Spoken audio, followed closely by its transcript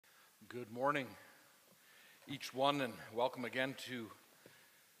Good morning, each one, and welcome again to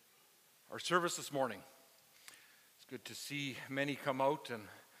our service this morning. It's good to see many come out and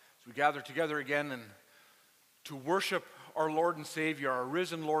as we gather together again and to worship our Lord and Savior, our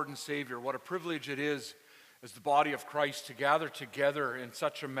risen Lord and Savior. What a privilege it is as the body of Christ to gather together in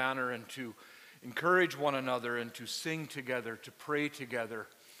such a manner and to encourage one another and to sing together, to pray together,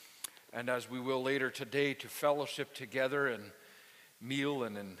 and as we will later today, to fellowship together and meal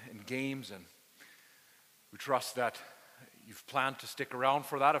and in games. And we trust that you've planned to stick around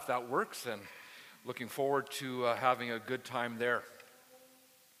for that if that works, and looking forward to having a good time there.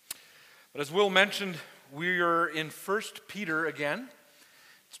 But as Will mentioned, we are in 1 Peter again.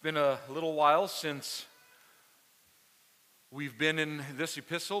 It's been a little while since we've been in this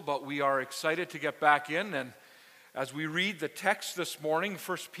epistle, but we are excited to get back in. And as we read the text this morning,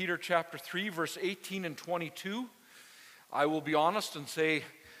 1 Peter chapter 3, verse 18 and 22, I will be honest and say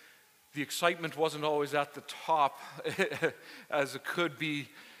the excitement wasn't always at the top as it could be.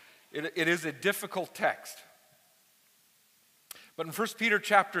 It is a difficult text. But in 1 Peter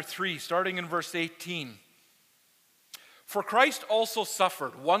chapter 3, starting in verse 18, "For Christ also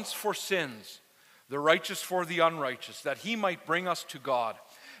suffered once for sins, the righteous for the unrighteous, that he might bring us to God,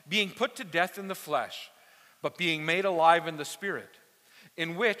 being put to death in the flesh, but being made alive in the Spirit,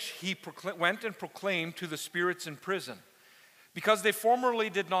 in which he went and proclaimed to the spirits in prison, because they formerly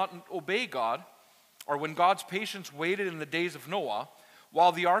did not obey God, or when God's patience waited in the days of Noah,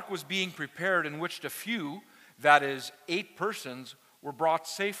 while the ark was being prepared, in which a few, that is, 8 persons, were brought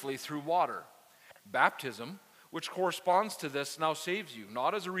safely through water. Baptism, which corresponds to this, now saves you,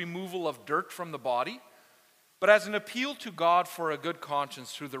 not as a removal of dirt from the body, but as an appeal to God for a good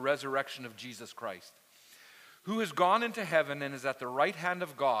conscience through the resurrection of Jesus Christ, who has gone into heaven and is at the right hand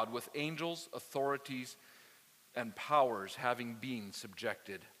of God with angels, authorities, and powers having been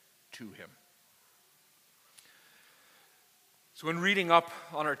subjected to him." So in reading up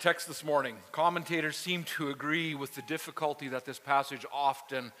on our text this morning, commentators seem to agree with the difficulty that this passage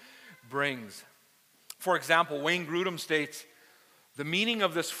often brings. For example, Wayne Grudem states, "The meaning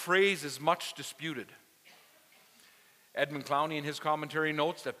of this phrase is much disputed." Edmund Clowney in his commentary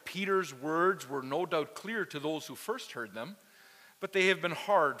notes that Peter's words were no doubt clear to those who first heard them, but they have been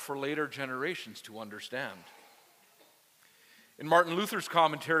hard for later generations to understand. In Martin Luther's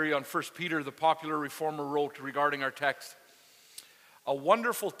commentary on 1 Peter, the popular reformer wrote regarding our text, "A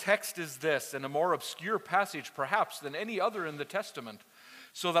wonderful text is this, and a more obscure passage perhaps than any other in the Testament,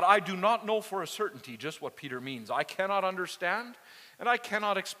 so that I do not know for a certainty just what Peter means. I cannot understand, and I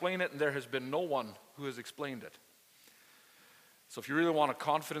cannot explain it, and there has been no one who has explained it." So if you really want a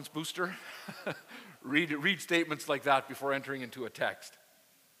confidence booster, read statements like that before entering into a text.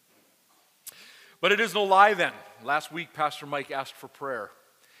 But it is no lie then. Last week, Pastor Mike asked for prayer,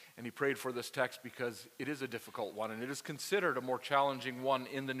 and he prayed for this text because it is a difficult one, and it is considered a more challenging one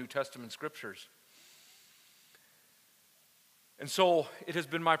in the New Testament scriptures. And so it has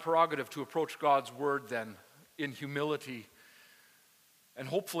been my prerogative to approach God's word then in humility, and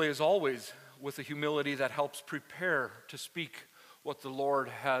hopefully, as always, with a humility that helps prepare to speak what the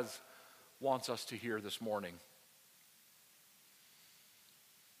Lord wants us to hear this morning.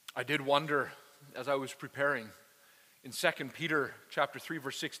 I did wonder as I was preparing, in 2 Peter chapter 3,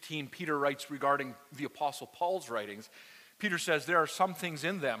 verse 16, Peter writes regarding the Apostle Paul's writings. Peter says there are some things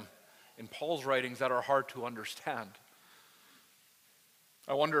in them, in Paul's writings, that are hard to understand.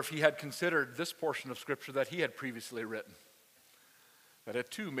 I wonder if he had considered this portion of Scripture that he had previously written, that it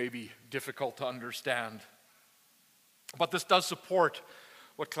too may be difficult to understand. But this does support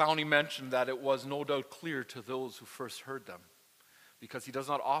what Clowney mentioned, that it was no doubt clear to those who first heard them, because he does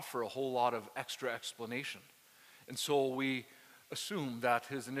not offer a whole lot of extra explanation. And so we assume that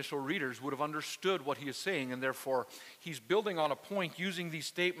his initial readers would have understood what he is saying, and therefore he's building on a point using these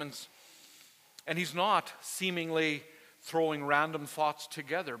statements, and he's not seemingly throwing random thoughts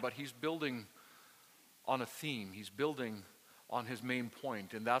together, but he's building on a theme. He's building on his main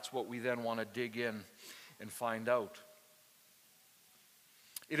point, and that's what we then want to dig in and find out.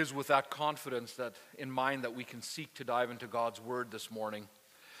 It is with that confidence that in mind that we can seek to dive into God's word this morning,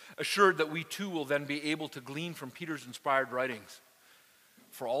 assured that we too will then be able to glean from Peter's inspired writings.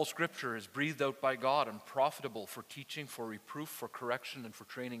 For all Scripture is breathed out by God and profitable for teaching, for reproof, for correction, and for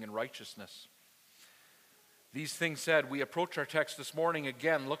training in righteousness. These things said, we approach our text this morning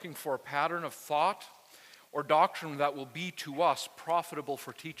again looking for a pattern of thought or doctrine that will be to us profitable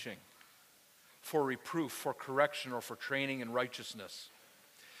for teaching, for reproof, for correction, or for training in righteousness.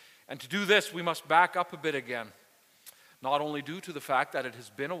 And to do this, we must back up a bit again, not only due to the fact that it has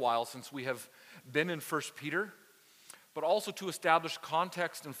been a while since we have been in 1 Peter, but also to establish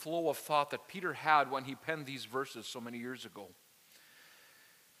context and flow of thought that Peter had when he penned these verses so many years ago.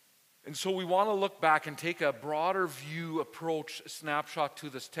 And so we want to look back and take a broader view approach, snapshot to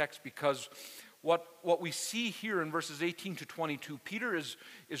this text, because what we see here in verses 18 to 22, Peter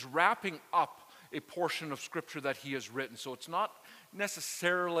is wrapping up a portion of Scripture that he has written. So it's not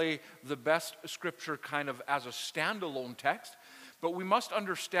necessarily the best Scripture kind of as a standalone text, but we must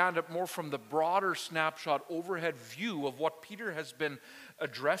understand it more from the broader snapshot, overhead view of what Peter has been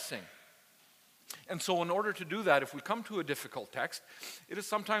addressing. And so in order to do that, if we come to a difficult text, it is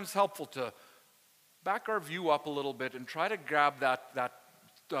sometimes helpful to back our view up a little bit and try to grab that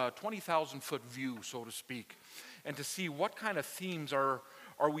 20,000-foot view, so to speak, and to see what kind of themes are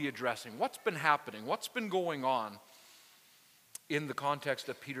we addressing, what's been happening, what's been going on in the context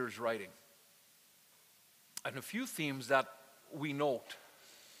that Peter's writing. And a few themes that we note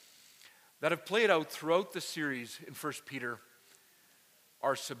that have played out throughout the series in 1 Peter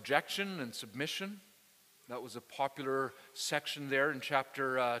are subjection and submission. That was a popular section there in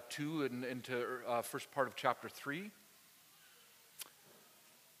chapter 2 and into first part of chapter 3.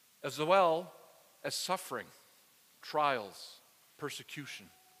 As well as suffering, trials, persecution.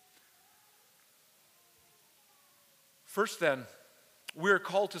 First then, we are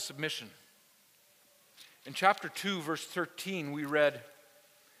called to submission. In chapter 2, verse 13, we read,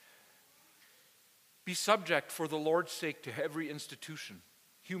 "Be subject for the Lord's sake to every institution,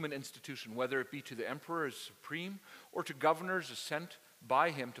 human institution, whether it be to the emperor as supreme or to governors as sent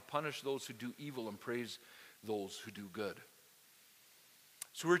by him to punish those who do evil and praise those who do good."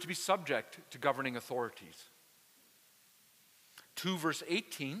 So we're to be subject to governing authorities. 2 verse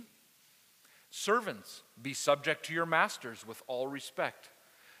 18, "Servants, be subject to your masters with all respect,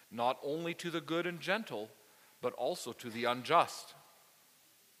 not only to the good and gentle, but also to the unjust."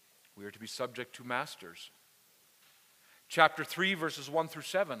 We are to be subject to masters. Chapter 3, verses 1 through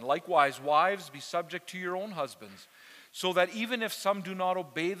 7. "Likewise, wives, be subject to your own husbands, so that even if some do not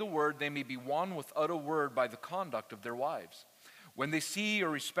obey the word, they may be won without a word by the conduct of their wives. When they see your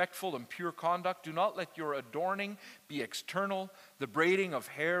respectful and pure conduct, do not let your adorning be external, the braiding of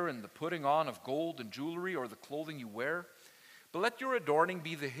hair and the putting on of gold and jewelry or the clothing you wear. But let your adorning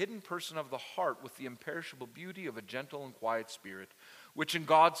be the hidden person of the heart with the imperishable beauty of a gentle and quiet spirit, which in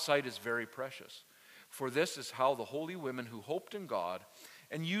God's sight is very precious. For this is how the holy women who hoped in God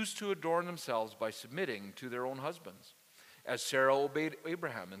and used to adorn themselves by submitting to their own husbands, as Sarah obeyed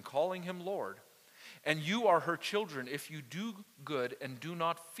Abraham in calling him Lord. And you are her children if you do good and do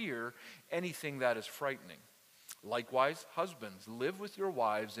not fear anything that is frightening. Likewise, husbands, live with your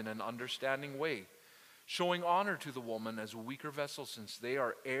wives in an understanding way, showing honor to the woman as a weaker vessel, since they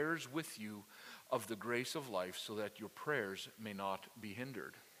are heirs with you of the grace of life, so that your prayers may not be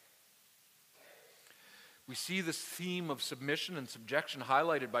hindered." We see this theme of submission and subjection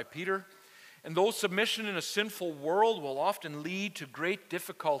highlighted by Peter. And though submission in a sinful world will often lead to great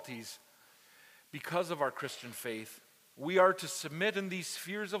difficulties because of our Christian faith, we are to submit in these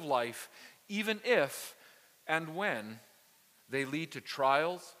spheres of life, even if and when they lead to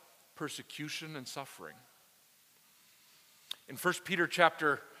trials, persecution, and suffering. In 1 Peter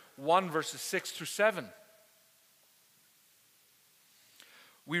chapter 1, verses 6 through 7,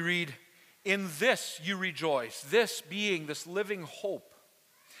 we read, "In this you rejoice," this being this living hope.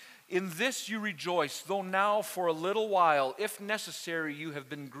 "In this you rejoice, though now for a little while, if necessary, you have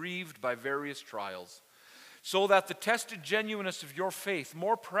been grieved by various trials, so that the tested genuineness of your faith,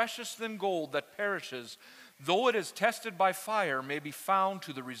 more precious than gold that perishes, though it is tested by fire, may be found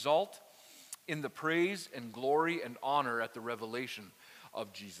to the result in the praise and glory and honor at the revelation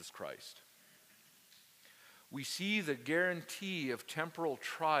of Jesus Christ." We see the guarantee of temporal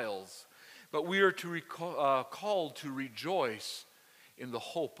trials, but we are to called to rejoice in the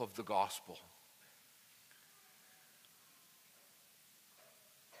hope of the gospel.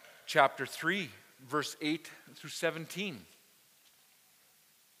 Chapter 3, verse 8 through 17.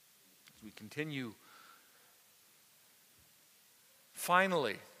 As we continue,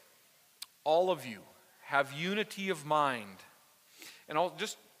 "Finally, all of you have unity of mind." And I'll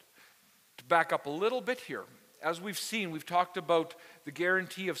just to back up a little bit here. As we've seen, we've talked about the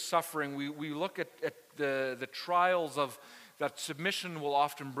guarantee of suffering. We look at the trials of that submission will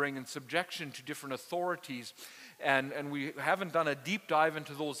often bring in subjection to different authorities. And we haven't done a deep dive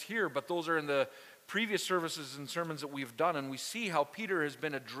into those here, but those are in the previous services and sermons that we've done. And we see how Peter has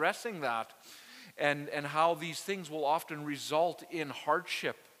been addressing that and how these things will often result in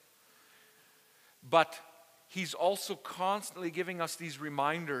hardship. But he's also constantly giving us these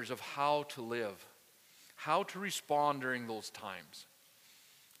reminders of how to live, how to respond during those times.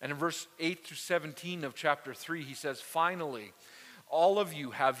 And in verse 8 through 17 of chapter 3, he says, "Finally, all of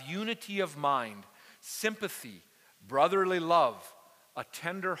you have unity of mind, sympathy, brotherly love, a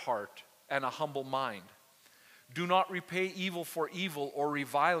tender heart, and a humble mind. Do not repay evil for evil or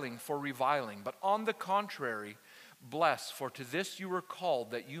reviling for reviling, but on the contrary, bless, for to this you were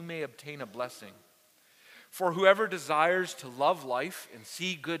called, that you may obtain a blessing. For whoever desires to love life and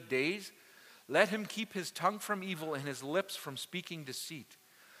see good days, let him keep his tongue from evil and his lips from speaking deceit.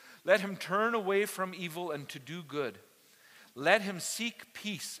 Let him turn away from evil and to do good. Let him seek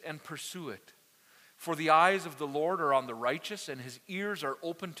peace and pursue it. For the eyes of the Lord are on the righteous, and his ears are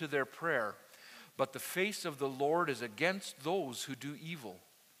open to their prayer. But the face of the Lord is against those who do evil.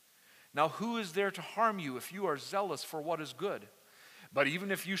 Now who is there to harm you if you are zealous for what is good? But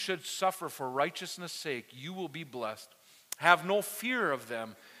even if you should suffer for righteousness' sake, you will be blessed. Have no fear of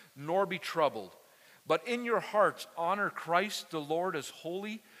them, nor be troubled. But in your hearts honor Christ the Lord as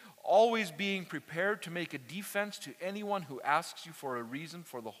holy, always being prepared to make a defense to anyone who asks you for a reason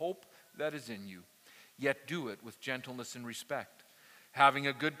for the hope that is in you. Yet do it with gentleness and respect, having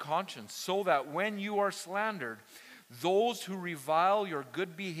a good conscience, so that when you are slandered, those who revile your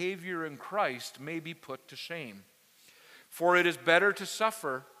good behavior in Christ may be put to shame. For it is better to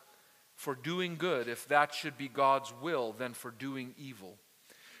suffer for doing good, if that should be God's will, than for doing evil.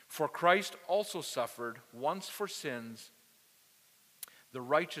 For Christ also suffered once for sins, the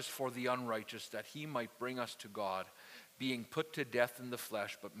righteous for the unrighteous, that he might bring us to God, being put to death in the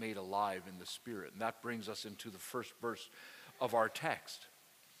flesh, but made alive in the spirit." And that brings us into the first verse of our text.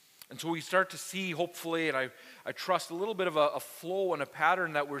 And so we start to see, hopefully, and I trust a little bit of a flow and a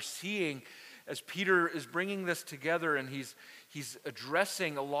pattern that we're seeing as Peter is bringing this together, and he's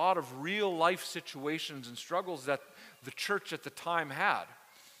addressing a lot of real life situations and struggles that the church at the time had.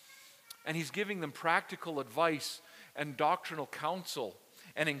 And he's giving them practical advice and doctrinal counsel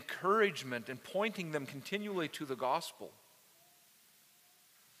and encouragement, and pointing them continually to the gospel.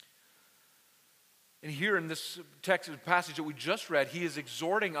 And here in this text passage that we just read, he is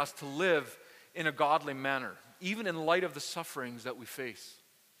exhorting us to live in a godly manner, even in light of the sufferings that we face.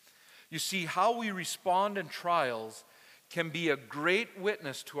 You see, how we respond in trials can be a great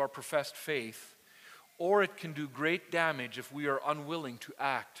witness to our professed faith, or it can do great damage if we are unwilling to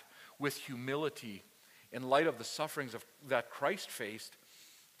act with humility in light of the sufferings that Christ faced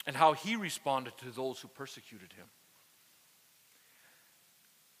and how he responded to those who persecuted him.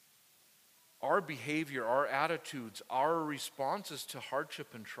 Our behavior, our attitudes, our responses to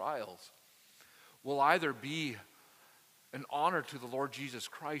hardship and trials will either be an honor to the Lord Jesus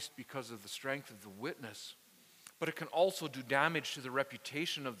Christ because of the strength of the witness, but it can also do damage to the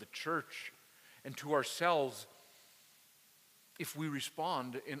reputation of the church and to ourselves if we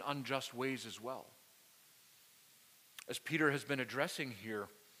respond in unjust ways as well. As Peter has been addressing here,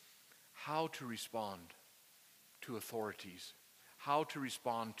 how to respond to authorities, how to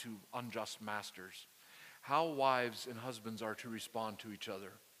respond to unjust masters, how wives and husbands are to respond to each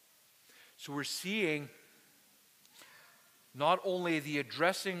other. So we're seeing not only the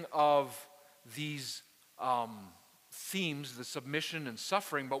addressing of these themes, the submission and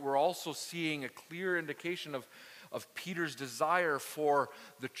suffering, but we're also seeing a clear indication of Peter's desire for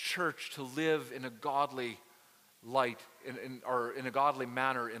the church to live in a godly light, or in a godly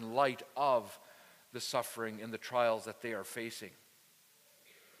manner in light of the suffering and the trials that they are facing.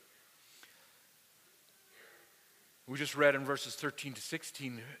 We just read in verses 13 to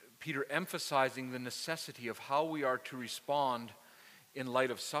 16, Peter emphasizing the necessity of how we are to respond in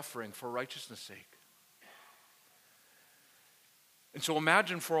light of suffering for righteousness' sake. And so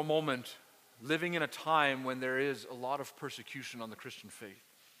imagine for a moment living in a time when there is a lot of persecution on the Christian faith.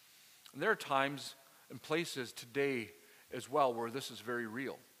 And there are times and places today as well where this is very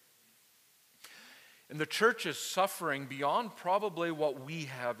real. And the church is suffering beyond probably what we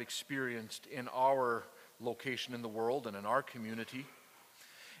have experienced in our location in the world and in our community.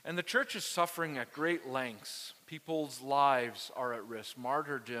 And the church is suffering at great lengths. People's lives are at risk.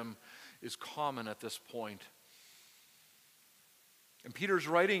 Martyrdom is common at this point. And Peter's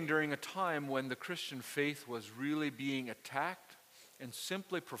writing during a time when the Christian faith was really being attacked, and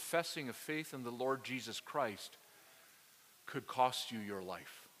simply professing a faith in the Lord Jesus Christ could cost you your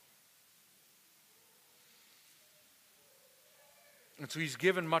life. And so he's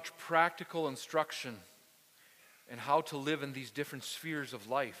given much practical instruction in how to live in these different spheres of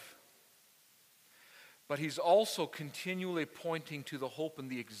life. But he's also continually pointing to the hope and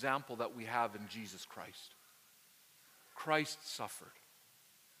the example that we have in Jesus Christ. Christ suffered.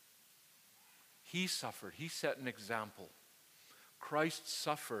 He suffered. He set an example. Christ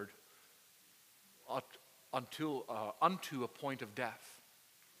suffered unto a point of death.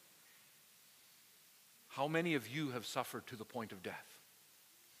 How many of you have suffered to the point of death?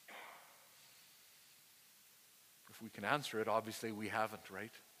 If we can answer it, obviously we haven't,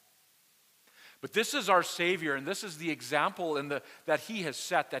 right? But this is our Savior, and this is the example that He has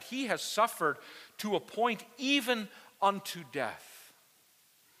set, that He has suffered to a point even unto death.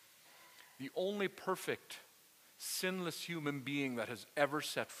 The only perfect, sinless human being that has ever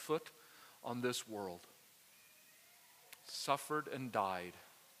set foot on this world suffered and died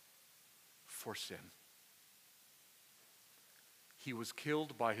for sin. He was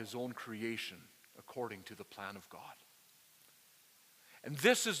killed by His own creation according to the plan of God. And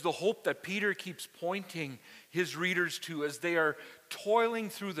this is the hope that Peter keeps pointing his readers to as they are toiling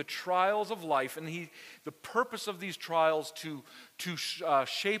through the trials of life. And the purpose of these trials to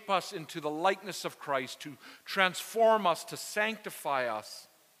shape us into the likeness of Christ, to transform us, to sanctify us.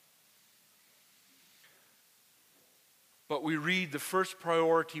 But we read the first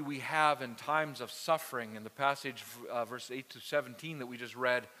priority we have in times of suffering in the passage, verse 8 to 17 that we just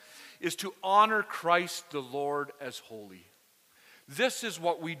read, is to honor Christ the Lord as holy. This is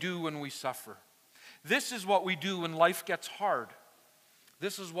what we do when we suffer. This is what we do when life gets hard.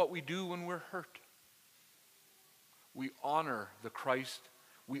 This is what we do when we're hurt. We honor Christ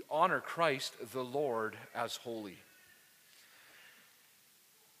the Lord as holy.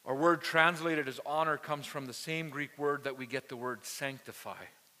 Our word translated as honor comes from the same Greek word that we get the word sanctify,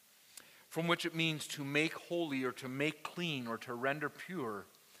 from which it means to make holy or to make clean or to render pure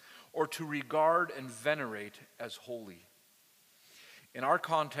or to regard and venerate as holy. In our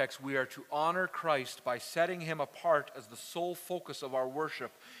context, we are to honor Christ by setting Him apart as the sole focus of our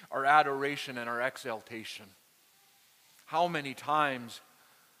worship, our adoration, and our exaltation. How many times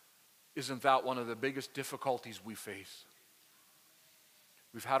isn't that one of the biggest difficulties we face?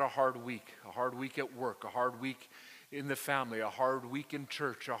 We've had a hard week at work, a hard week in the family, a hard week in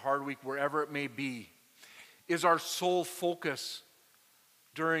church, a hard week wherever it may be. Is our sole focus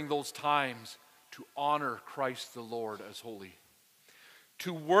during those times to honor Christ the Lord as holy?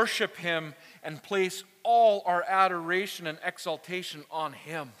 To worship Him and place all our adoration and exaltation on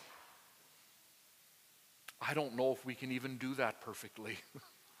Him. I don't know if we can even do that perfectly.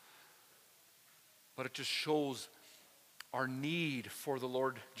 But it just shows our need for the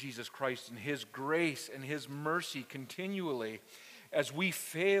Lord Jesus Christ and His grace and His mercy continually as we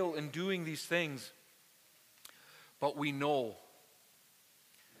fail in doing these things. But we know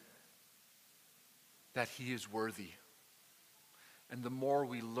that He is worthy. And the more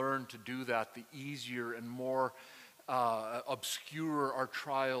we learn to do that, the easier and more obscure our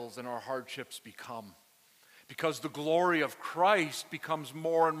trials and our hardships become. Because the glory of Christ becomes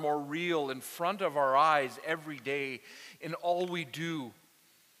more and more real in front of our eyes every day in all we do.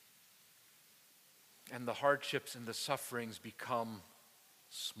 And the hardships and the sufferings become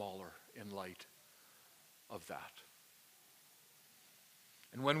smaller in light of that.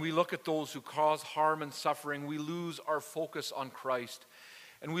 And when we look at those who cause harm and suffering, we lose our focus on Christ.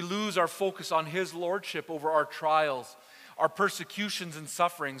 And we lose our focus on His lordship over our trials, our persecutions and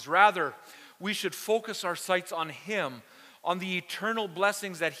sufferings. Rather, we should focus our sights on Him, on the eternal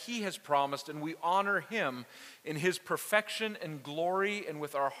blessings that He has promised, and we honor Him in His perfection and glory, and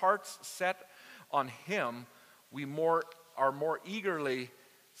with our hearts set on Him, we are more eagerly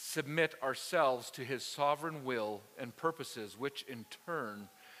submit ourselves to His sovereign will and purposes, which in turn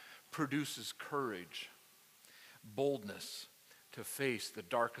produces courage, boldness to face the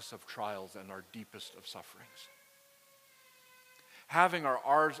darkest of trials and our deepest of sufferings. Having our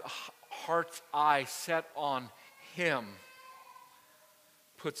heart's eye set on Him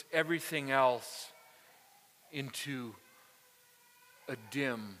puts everything else into a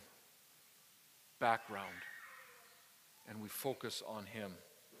dim background, and we focus on Him.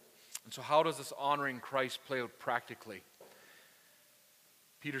 And so how does this honoring Christ play out practically?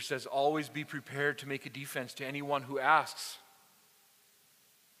 Peter says, always be prepared to make a defense to anyone who asks.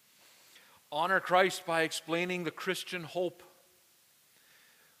 Honor Christ by explaining the Christian hope.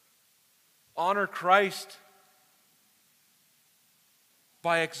 Honor Christ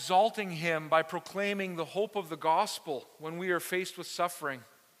by exalting Him, by proclaiming the hope of the gospel when we are faced with suffering.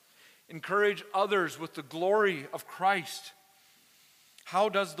 Encourage others with the glory of Christ. How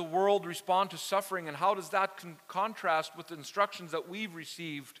does the world respond to suffering, and how does that contrast with the instructions that we've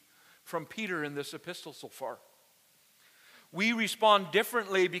received from Peter in this epistle so far? We respond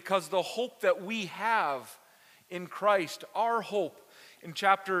differently because the hope that we have in Christ, our hope, in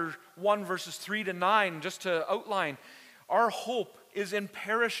chapter 1, verses 3 to 9, just to outline, our hope is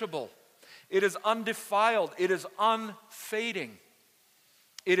imperishable. It is undefiled. It is unfading.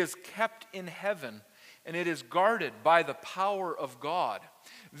 It is kept in heaven, and it is guarded by the power of God.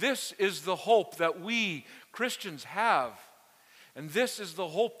 This is the hope that we Christians have, and this is the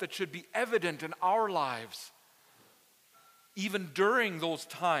hope that should be evident in our lives, even during those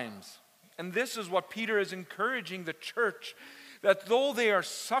times. And this is what Peter is encouraging the church, that though they are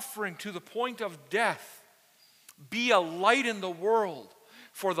suffering to the point of death, be a light in the world.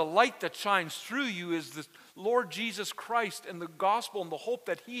 For the light that shines through you is the Lord Jesus Christ and the gospel and the hope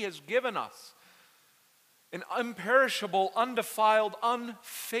that He has given us. An imperishable, undefiled,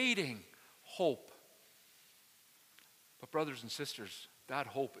 unfading hope. But brothers and sisters, that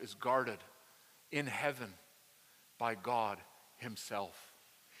hope is guarded in heaven by God Himself.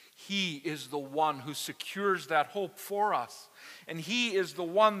 He is the one who secures that hope for us. And He is the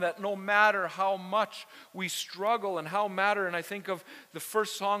one that no matter how much we struggle and and I think of the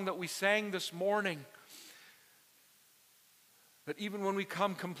first song that we sang this morning, that even when we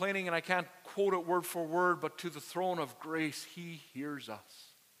come complaining, and I can't quote it word for word, but to the throne of grace, He hears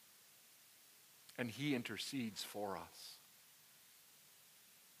us. And He intercedes for us.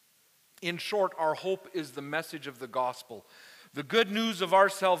 In short, our hope is the message of the gospel. The good news of our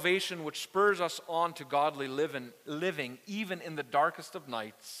salvation, which spurs us on to godly living, even in the darkest of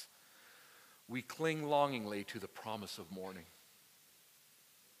nights. We cling longingly to the promise of morning.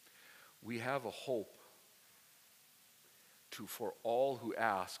 We have a hope for all who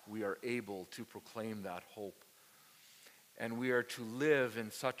ask. We are able to proclaim that hope. And we are to live in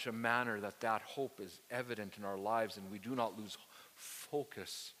such a manner that that hope is evident in our lives, and we do not lose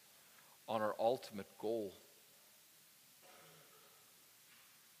focus on our ultimate goal.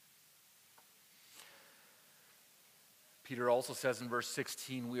 Peter also says in verse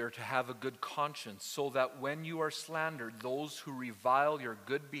 16, we are to have a good conscience, so that when you are slandered, those who revile your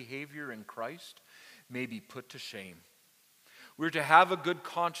good behavior in Christ may be put to shame. We're to have a good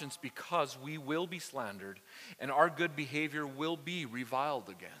conscience because we will be slandered, and our good behavior will be reviled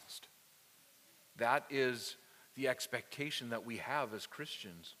against. That is the expectation that we have as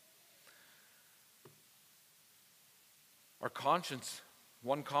Christians. Our conscience,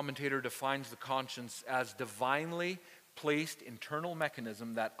 one commentator defines the conscience as divinely placed internal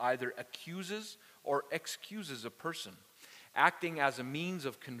mechanism that either accuses or excuses a person, acting as a means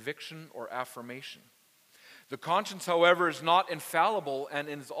of conviction or affirmation. The conscience, however, is not infallible and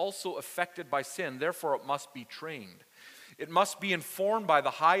is also affected by sin. Therefore, it must be trained. It must be informed by the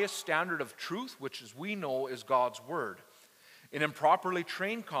highest standard of truth, which, as we know, is God's Word. An improperly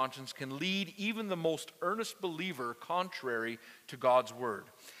trained conscience can lead even the most earnest believer contrary to God's Word.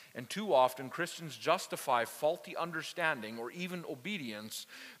 And too often, Christians justify faulty understanding or even obedience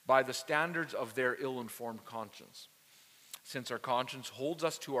by the standards of their ill-informed conscience. Since our conscience holds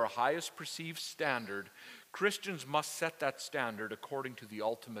us to our highest perceived standard, Christians must set that standard according to the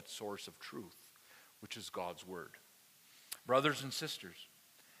ultimate source of truth, which is God's Word. Brothers and sisters,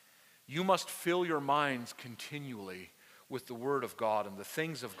 you must fill your minds continually with the Word of God and the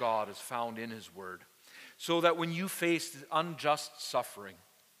things of God as found in His Word, so that when you face unjust suffering,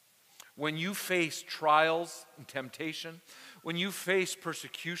 when you face trials and temptation, when you face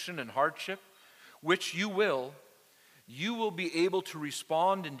persecution and hardship, which you will be able to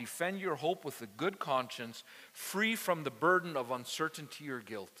respond and defend your hope with a good conscience, free from the burden of uncertainty or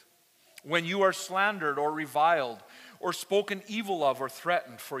guilt. When you are slandered or reviled or spoken evil of or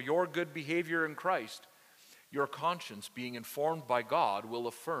threatened for your good behavior in Christ, your conscience, being informed by God, will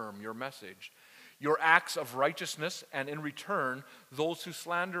affirm your message, your acts of righteousness, and in return, those who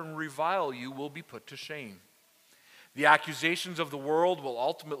slander and revile you will be put to shame. The accusations of the world will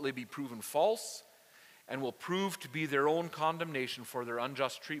ultimately be proven false and will prove to be their own condemnation for their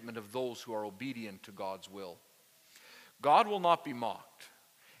unjust treatment of those who are obedient to God's will. God will not be mocked,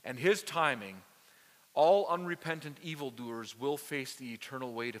 and His timing, all unrepentant evildoers will face the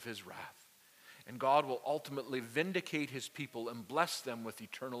eternal weight of His wrath, and God will ultimately vindicate His people and bless them with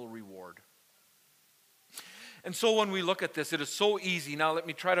eternal reward. And so when we look at this, it is so easy. Now let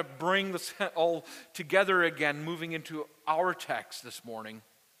me try to bring this all together again, moving into our text this morning.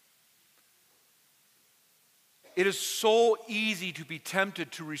 It is so easy to be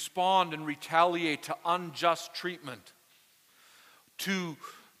tempted to respond and retaliate to unjust treatment, to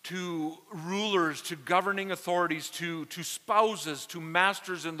rulers, to governing authorities, to spouses, to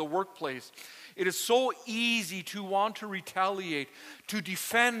masters in the workplace. It is so easy to want to retaliate, to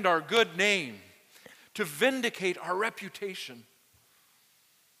defend our good name, to vindicate our reputation.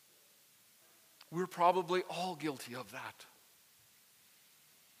 We're probably all guilty of that.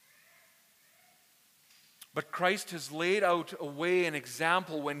 But Christ has laid out a way, an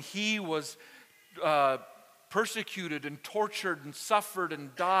example, when He was persecuted and tortured and suffered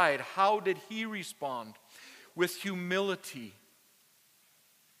and died, how did he respond? With humility.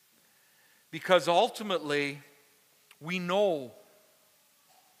 Because ultimately, we know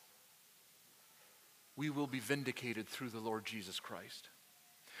we will be vindicated through the Lord Jesus Christ.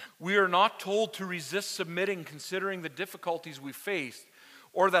 We are not told to resist submitting considering the difficulties we face,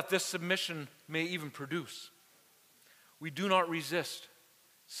 or that this submission may even produce. We do not resist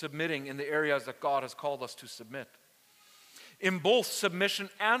submitting in the areas that God has called us to submit. In both submission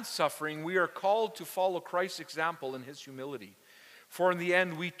and suffering, we are called to follow Christ's example in his humility. For in the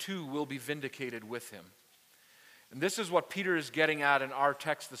end, we too will be vindicated with him. And this is what Peter is getting at in our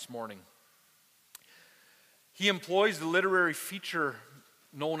text this morning. He employs the literary feature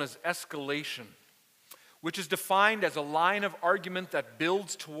known as escalation, which is defined as a line of argument that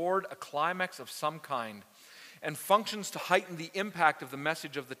builds toward a climax of some kind and functions to heighten the impact of the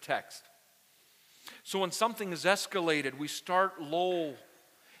message of the text. So when something is escalated, we start low,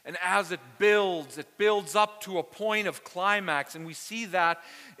 and as it builds up to a point of climax, and we see that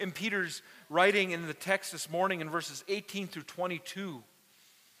in Peter's writing in the text this morning in verses 18 through 22.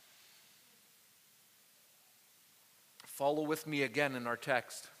 Follow with me again in our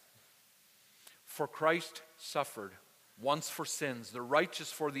text. For Christ suffered once for sins, the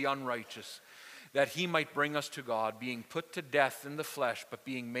righteous for the unrighteous, that he might bring us to God, being put to death in the flesh, but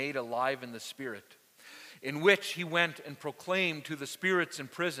being made alive in the Spirit, in which he went and proclaimed to the spirits in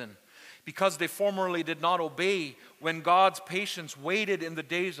prison, because they formerly did not obey when God's patience waited in the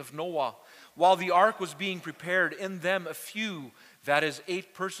days of Noah, while the ark was being prepared. In them a few, that is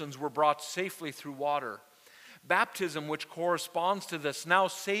 8 persons, were brought safely through water. Baptism, which corresponds to this, now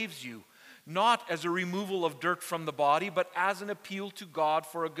saves you, not as a removal of dirt from the body, but as an appeal to God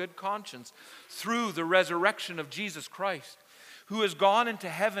for a good conscience, through the resurrection of Jesus Christ, who has gone into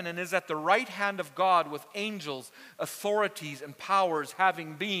heaven and is at the right hand of God with angels, authorities, and powers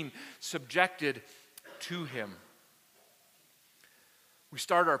having been subjected to him. We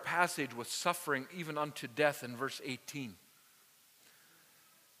start our passage with suffering even unto death in verse 18.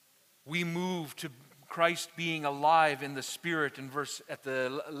 We move to Christ being alive in the Spirit at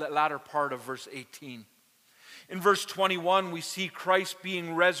the latter part of verse 18. In verse 21, we see Christ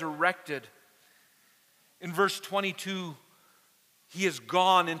being resurrected. In verse 22, he has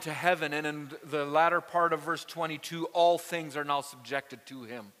gone into heaven, and in the latter part of verse 22, all things are now subjected to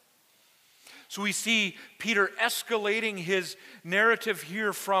him. So we see Peter escalating his narrative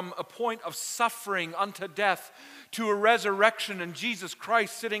here from a point of suffering unto death to a resurrection and Jesus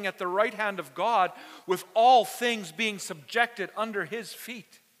Christ sitting at the right hand of God with all things being subjected under his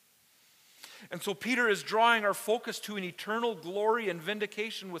feet. And so Peter is drawing our focus to an eternal glory and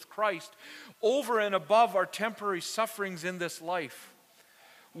vindication with Christ over and above our temporary sufferings in this life.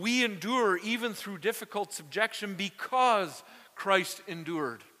 We endure even through difficult subjection because Christ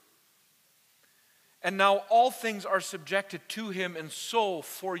endured. And now all things are subjected to him, and so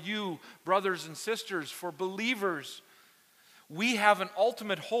for you, brothers and sisters, for believers, we have an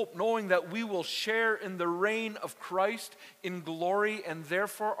ultimate hope, knowing that we will share in the reign of Christ in glory, and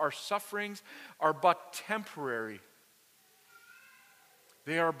therefore our sufferings are but temporary.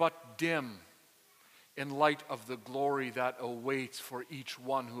 They are but dim in light of the glory that awaits for each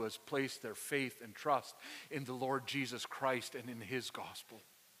one who has placed their faith and trust in the Lord Jesus Christ and in his gospel.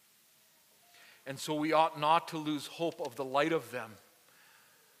 And so we ought not to lose hope of the light of them.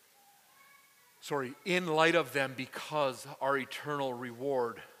 In light of them, because our eternal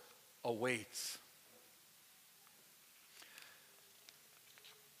reward awaits.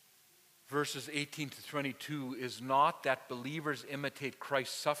 Verses 18 to 22 is not that believers imitate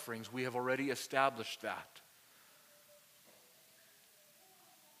Christ's sufferings. We have already established that.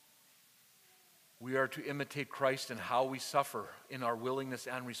 We are to imitate Christ in how we suffer, in our willingness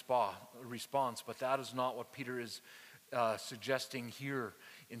and response. But that is not what Peter is suggesting here.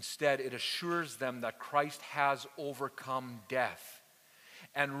 Instead, it assures them that Christ has overcome death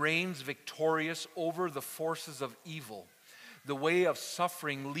and reigns victorious over the forces of evil. The way of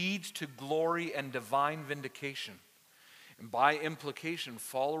suffering leads to glory and divine vindication. And by implication,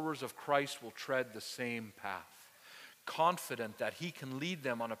 followers of Christ will tread the same path, confident that he can lead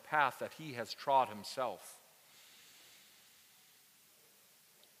them on a path that he has trod himself.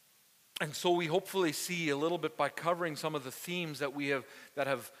 And so we hopefully see a little bit by covering some of the themes that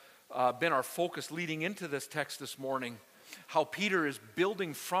have been our focus leading into this text this morning, how Peter is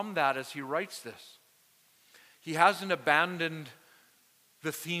building from that as he writes this. He hasn't abandoned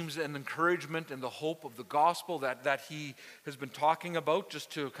the themes and encouragement and the hope of the gospel that he has been talking about,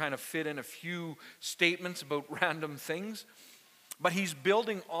 just to kind of fit in a few statements about random things. But he's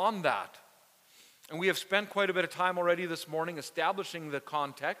building on that. And we have spent quite a bit of time already this morning establishing the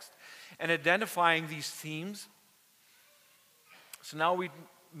context and identifying these themes. So now we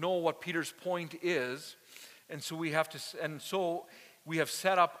know what Peter's point is, and so we have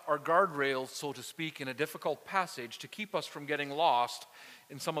set up our guardrails, so to speak, in a difficult passage to keep us from getting lost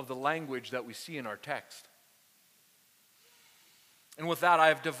in some of the language that we see in our text. And with that, I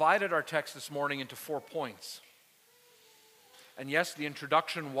have divided our text this morning into 4 points. And yes, the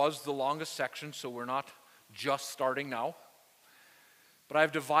introduction was the longest section, so we're not just starting now. But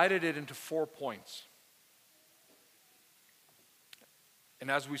I've divided it into 4 points. And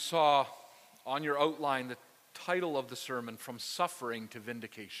as we saw on your outline, the title of the sermon, From Suffering to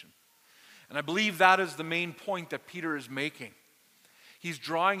Vindication. And I believe that is the main point that Peter is making. He's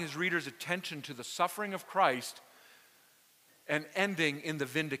drawing his readers' attention to the suffering of Christ and ending in the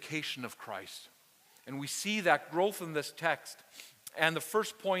vindication of Christ. And we see that growth in this text. And the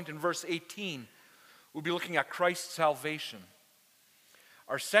first point in verse 18, we'll be looking at Christ's salvation.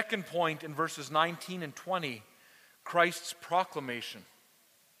 Our second point in verses 19 and 20, Christ's proclamation.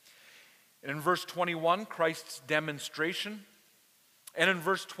 And in verse 21, Christ's demonstration. And in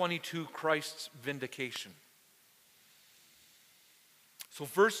verse 22, Christ's vindication. So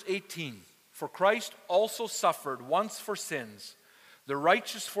verse 18, for Christ also suffered once for sins, the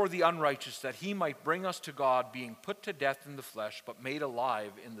righteous for the unrighteous, that he might bring us to God, being put to death in the flesh, but made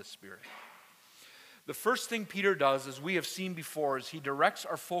alive in the Spirit. The first thing Peter does, as we have seen before, is he directs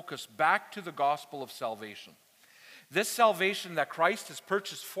our focus back to the gospel of salvation. This salvation that Christ has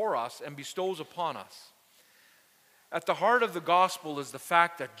purchased for us and bestows upon us. At the heart of the gospel is the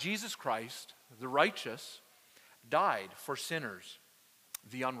fact that Jesus Christ, the righteous, died for sinners,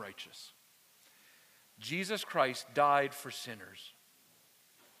 the unrighteous. Jesus Christ died for sinners.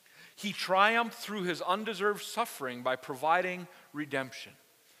 He triumphed through his undeserved suffering by providing redemption.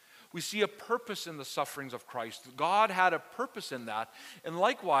 We see a purpose in the sufferings of Christ. God had a purpose in that. And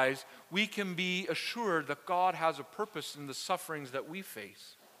likewise, we can be assured that God has a purpose in the sufferings that we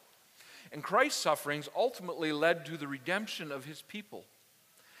face. And Christ's sufferings ultimately led to the redemption of his people.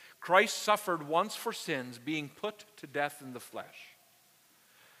 Christ suffered once for sins, being put to death in the flesh.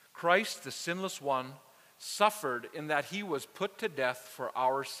 Christ, the sinless one, suffered in that he was put to death for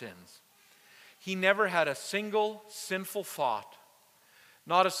our sins. He never had a single sinful thought,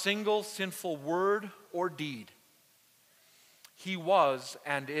 not a single sinful word or deed. He was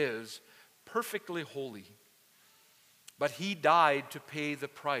and is perfectly holy, but he died to pay the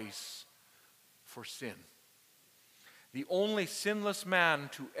price for sin. The only sinless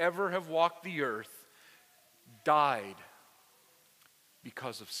man to ever have walked the earth died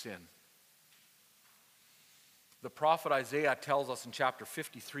because of sin. The prophet Isaiah tells us in chapter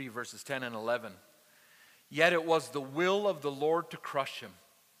 53, verses 10 and 11, yet it was the will of the Lord to crush him.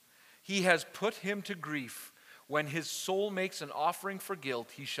 He has put him to grief. When his soul makes an offering for guilt,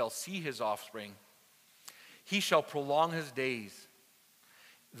 he shall see his offspring. He shall prolong his days.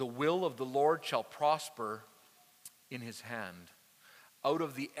 The will of the Lord shall prosper in his hand. Out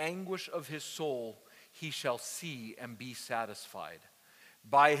of the anguish of his soul, he shall see and be satisfied.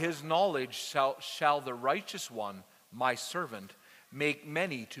 By his knowledge shall the righteous one, my servant, make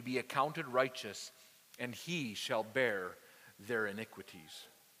many to be accounted righteous, and he shall bear their iniquities.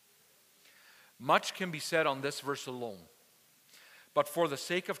 Much can be said on this verse alone. But for the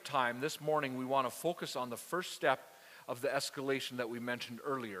sake of time, this morning we want to focus on the first step of the escalation that we mentioned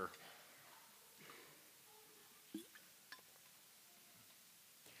earlier.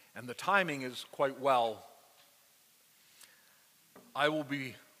 And the timing is quite well. I will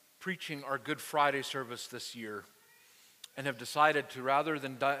be preaching our Good Friday service this year and have decided to, rather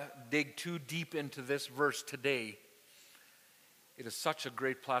than dig too deep into this verse today, it is such a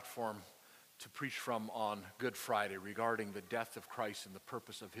great platform to preach from on Good Friday regarding the death of Christ and the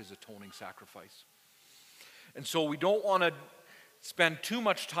purpose of his atoning sacrifice. And so we don't want to spend too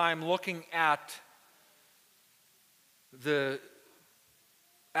much time looking at the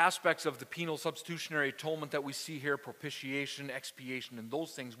aspects of the penal substitutionary atonement that we see here, propitiation, expiation, and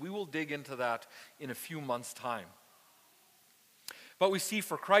those things. We will dig into that in a few months' time. But we see,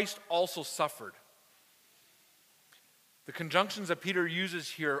 for Christ also suffered. The conjunctions that Peter uses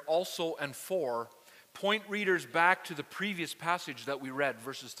here, also and for, point readers back to the previous passage that we read,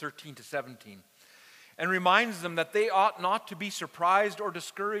 verses 13 to 17, and reminds them that they ought not to be surprised or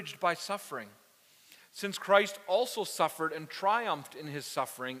discouraged by suffering, since Christ also suffered and triumphed in his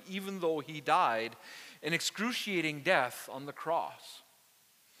suffering, even though he died an excruciating death on the cross.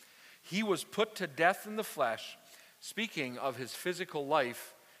 He was put to death in the flesh, speaking of his physical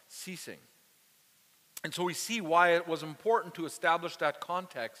life ceasing. And so we see why it was important to establish that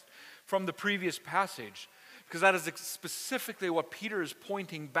context from the previous passage, because that is specifically what Peter is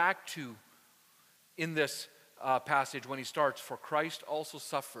pointing back to in this passage when he starts, "For Christ also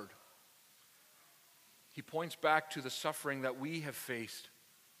suffered." He points back to the suffering that we have faced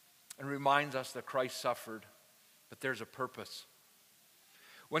and reminds us that Christ suffered, but there's a purpose.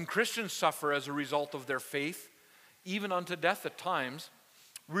 When Christians suffer as a result of their faith, even unto death at times,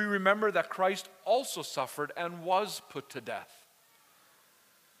 we remember that Christ also suffered and was put to death.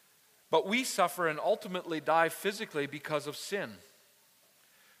 But we suffer and ultimately die physically because of sin.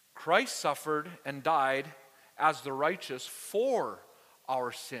 Christ suffered and died as the righteous for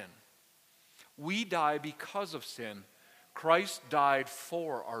our sin. We die because of sin. Christ died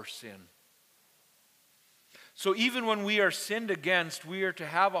for our sin. So even when we are sinned against, we are to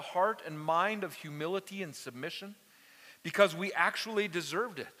have a heart and mind of humility and submission because we actually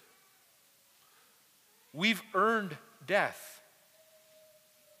deserved it. We've earned death.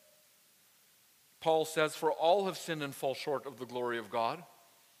 Paul says, "For all have sinned and fall short of the glory of God,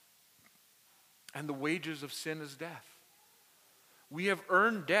 and the wages of sin is death." We have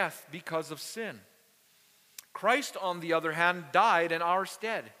earned death because of sin. Christ, on the other hand, died in our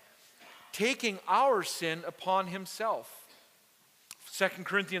stead, taking our sin upon himself. 2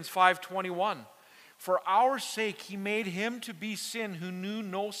 Corinthians 5:21, "For our sake he made him to be sin who knew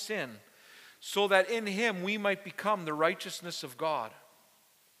no sin, so that in him we might become the righteousness of God."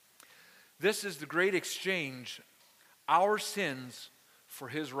 This is the great exchange, our sins for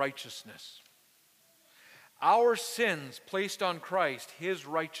his righteousness. Our sins placed on Christ, his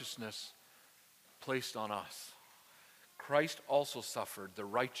righteousness placed on us. Christ also suffered, the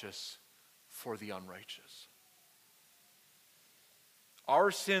righteous for the unrighteous. Our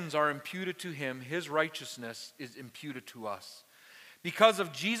sins are imputed to him, his righteousness is imputed to us. Because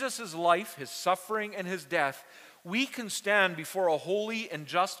of Jesus' life, his suffering, and his death, we can stand before a holy and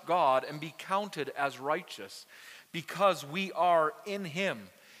just God and be counted as righteous because we are in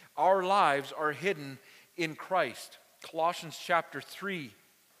him. Our lives are hidden in Christ. Colossians chapter 3,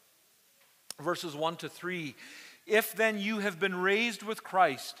 verses 1-3. "If then you have been raised with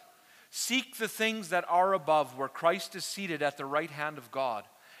Christ, seek the things that are above, where Christ is seated at the right hand of God.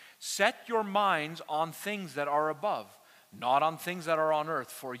 Set your minds on things that are above, not on things that are on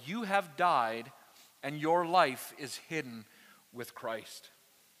earth, for you have died, and your life is hidden with Christ."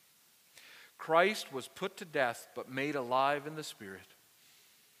 Christ was put to death, but made alive in the Spirit.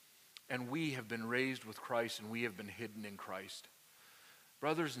 And we have been raised with Christ, and we have been hidden in Christ.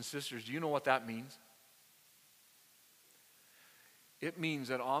 Brothers and sisters, do you know what that means? It means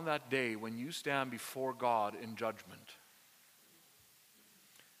that on that day when you stand before God in judgment,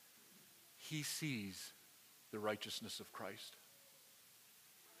 he sees the righteousness of Christ.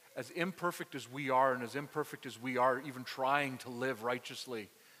 As imperfect as we are, and as imperfect as we are even trying to live righteously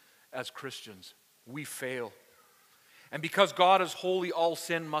as Christians, we fail. And because God is holy, all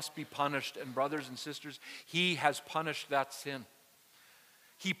sin must be punished. And brothers and sisters, he has punished that sin.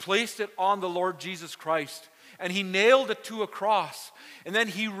 He placed it on the Lord Jesus Christ, and he nailed it to a cross. And then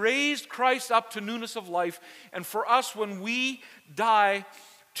he raised Christ up to newness of life. And for us, when we die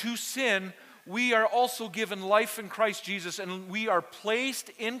to sin, we are also given life in Christ Jesus, and we are placed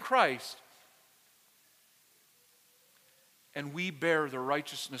in Christ. And we bear the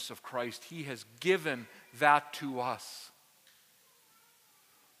righteousness of Christ. He has given that to us.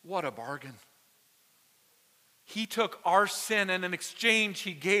 What a bargain. He took our sin, and in exchange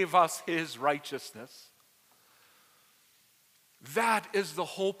he gave us his righteousness. That is the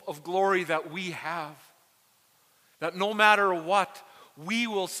hope of glory that we have. That no matter what, we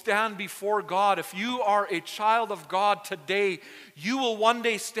will stand before God. If you are a child of God today, you will one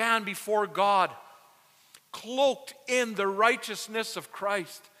day stand before God, cloaked in the righteousness of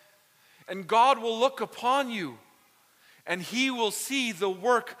Christ. And God will look upon you, and he will see the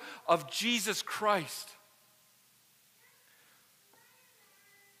work of Jesus Christ.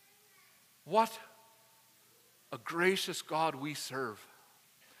 What a gracious God we serve.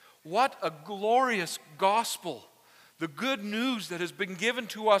 What a glorious gospel. The good news that has been given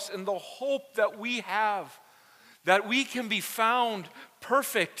to us, and the hope that we have, that we can be found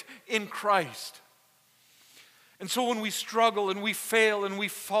perfect in Christ. And so when we struggle and we fail and we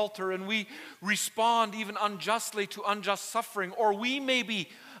falter and we respond even unjustly to unjust suffering, or we maybe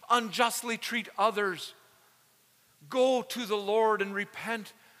unjustly treat others, go to the Lord and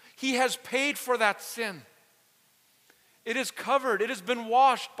repent. He has paid for that sin. It is covered. It has been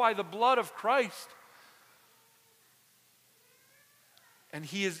washed by the blood of Christ. And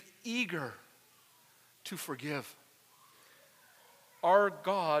he is eager to forgive. Our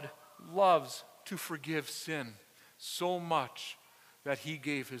God loves to forgive sin so much that he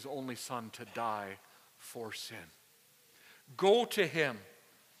gave his only Son to die for sin. Go to him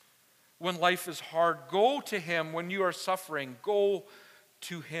when life is hard. Go to him when you are suffering. Go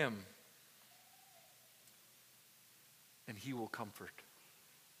to him, and he will comfort.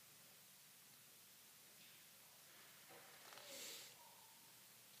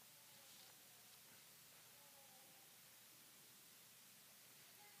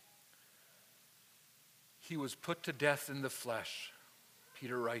 He was put to death in the flesh,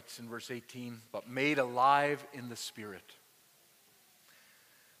 Peter writes in verse 18, but made alive in the Spirit.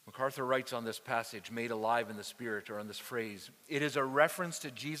 MacArthur writes on this passage, made alive in the Spirit, or on this phrase, it is a reference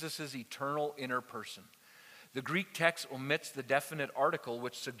to Jesus' eternal inner person. The Greek text omits the definite article,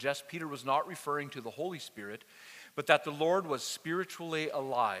 which suggests Peter was not referring to the Holy Spirit, but that the Lord was spiritually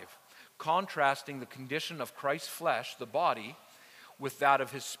alive, contrasting the condition of Christ's flesh, the body, with that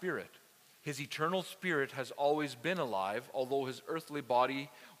of his spirit. His eternal spirit has always been alive, although his earthly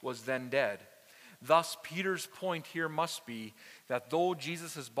body was then dead. Thus, Peter's point here must be that though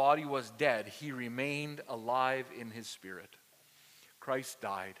Jesus' body was dead, he remained alive in his spirit. Christ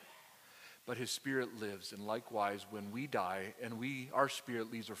died, but his spirit lives. And likewise, when we die and our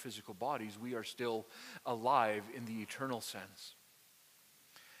spirit leaves our physical bodies, we are still alive in the eternal sense.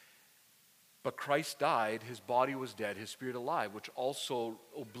 But Christ died, his body was dead, his spirit alive, which also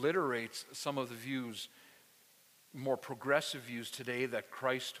obliterates some of the views, more progressive views today, that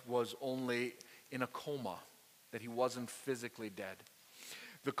Christ was only in a coma, that he wasn't physically dead.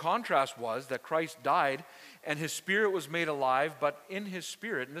 The contrast was that Christ died and his spirit was made alive, but in his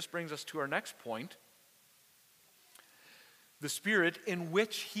spirit, and this brings us to our next point, the spirit in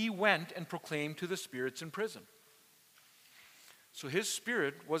which he went and proclaimed to the spirits in prison. So his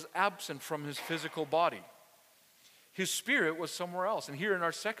spirit was absent from his physical body. His spirit was somewhere else. And here in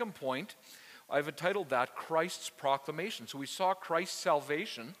our second point, I've entitled that Christ's proclamation. So we saw Christ's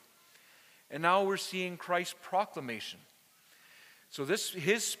salvation, and now we're seeing Christ's proclamation. So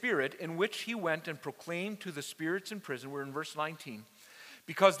his spirit in which he went and proclaimed to the spirits in prison, we're in verse 19,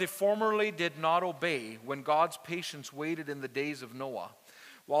 because they formerly did not obey when God's patience waited in the days of Noah,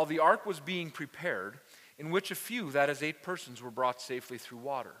 while the ark was being prepared, in which a few, that is 8 persons, were brought safely through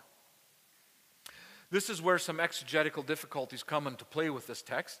water. This is where some exegetical difficulties come into play with this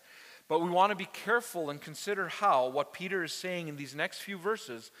text, but we want to be careful and consider how what Peter is saying in these next few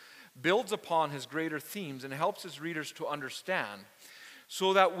verses builds upon his greater themes and helps his readers to understand,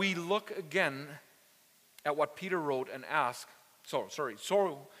 so that we look again at what Peter wrote and ask, so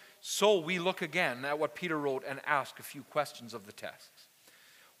we look again at what Peter wrote and ask a few questions of the text.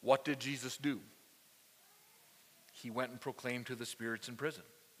 What did Jesus do? He went and proclaimed to the spirits in prison.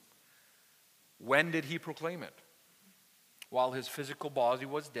 When did he proclaim it? While his physical body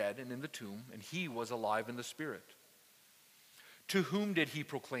was dead and in the tomb, and he was alive in the spirit. To whom did he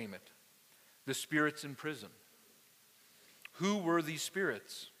proclaim it? The spirits in prison. Who were these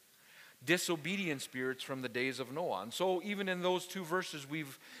spirits? Disobedient spirits from the days of Noah. And so even in those 2 verses,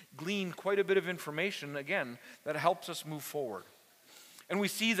 we've gleaned quite a bit of information, again, that helps us move forward. And we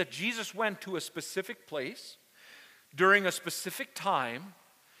see that Jesus went to a specific place during a specific time,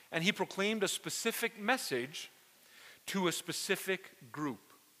 and he proclaimed a specific message to a specific group.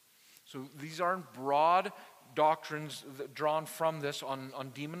 So these aren't broad doctrines drawn from this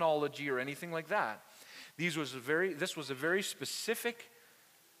on demonology or anything like that. This was a very specific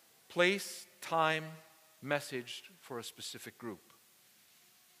place, time, message for a specific group.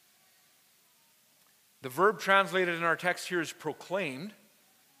 The verb translated in our text here is proclaimed,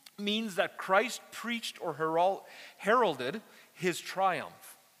 means that Christ preached or heralded his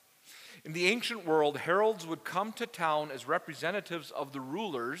triumph. In the ancient world, heralds would come to town as representatives of the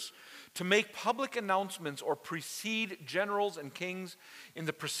rulers to make public announcements or precede generals and kings in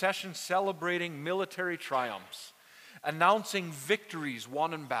the procession celebrating military triumphs, announcing victories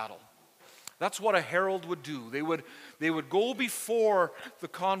won in battle. That's what a herald would do. They would go before the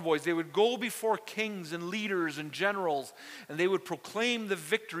convoys. They would go before kings and leaders and generals, and they would proclaim the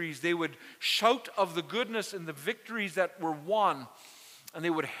victories. They would shout of the goodness and the victories that were won, and they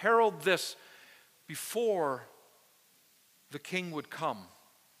would herald this before the king would come.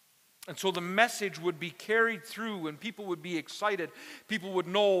 And so the message would be carried through, and people would be excited. People would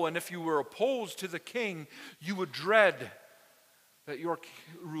know, and if you were opposed to the king, you would dread that your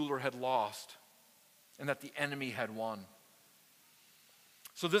ruler had lost and that the enemy had won.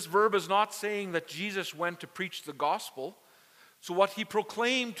 So this verb is not saying that Jesus went to preach the gospel. So what he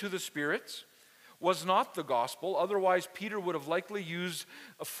proclaimed to the spirits was not the gospel. Otherwise, Peter would have likely used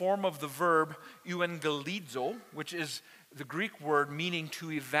a form of the verb euangelizo, which is the Greek word meaning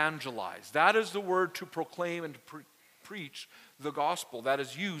to evangelize. That is the word to proclaim and to preach the gospel that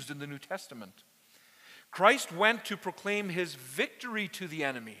is used in the New Testament. Christ went to proclaim his victory to the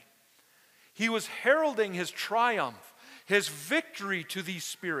enemy. He was heralding his triumph, his victory to these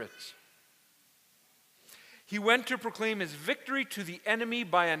spirits. He went to proclaim his victory to the enemy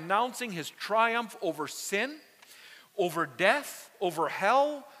by announcing his triumph over sin, over death, over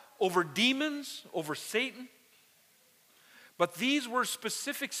hell, over demons, over Satan. But these were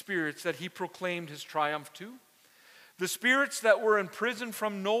specific spirits that he proclaimed his triumph to. The spirits that were in prison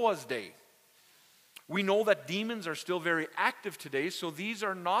from Noah's day. We know that demons are still very active today, so these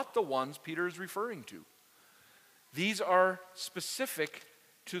are not the ones Peter is referring to. These are specific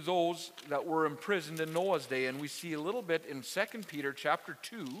to those that were imprisoned in Noah's day, and we see a little bit in 2 Peter chapter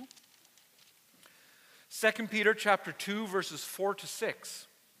 2. 2 Peter chapter 2, verses 4 to 6.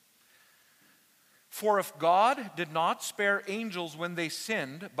 For if God did not spare angels when they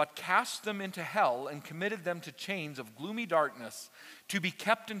sinned, but cast them into hell and committed them to chains of gloomy darkness to be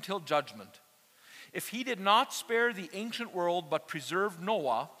kept until judgment. If he did not spare the ancient world, but preserved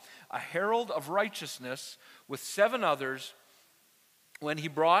Noah, a herald of righteousness, with 7 others, when he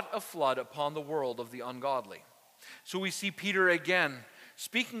brought a flood upon the world of the ungodly. So we see Peter again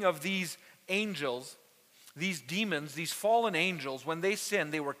speaking of these angels, these demons, these fallen angels. When they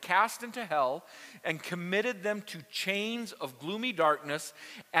sinned, they were cast into hell and committed them to chains of gloomy darkness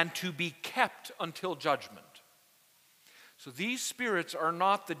and to be kept until judgment. So these spirits are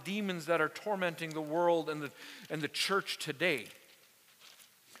not the demons that are tormenting the world and the church today.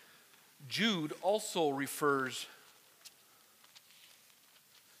 Jude also refers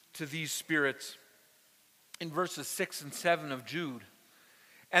to these spirits in verses 6 and 7 of Jude.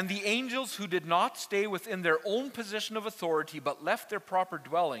 And the angels who did not stay within their own position of authority but left their proper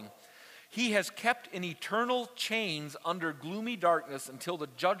dwelling, he has kept in eternal chains under gloomy darkness until the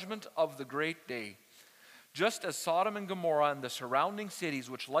judgment of the great day. Just as Sodom and Gomorrah and the surrounding cities,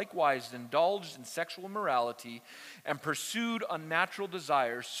 which likewise indulged in sexual immorality and pursued unnatural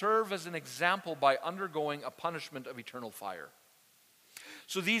desires, serve as an example by undergoing a punishment of eternal fire.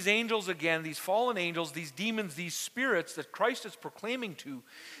 So these angels, again, these fallen angels, these demons, these spirits that Christ is proclaiming to,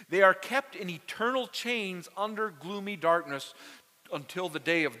 they are kept in eternal chains under gloomy darkness until the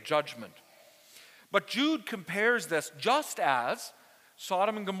day of judgment. But Jude compares this just as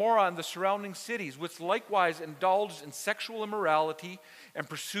Sodom and Gomorrah and the surrounding cities, which likewise indulged in sexual immorality and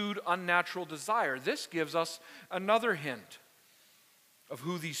pursued unnatural desire. This gives us another hint of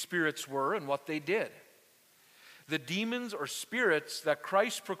who these spirits were and what they did. The demons or spirits that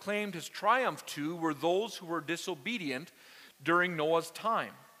Christ proclaimed his triumph to were those who were disobedient during Noah's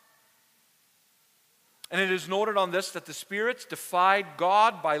time. And it is noted on this that the spirits defied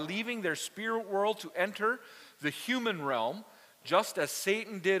God by leaving their spirit world to enter the human realm, just as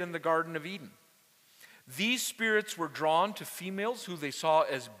Satan did in the Garden of Eden. These spirits were drawn to females who they saw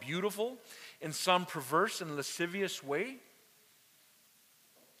as beautiful in some perverse and lascivious way.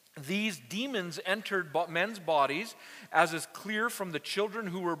 These demons entered men's bodies, as is clear from the children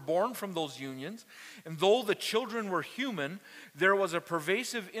who were born from those unions. And though the children were human, there was a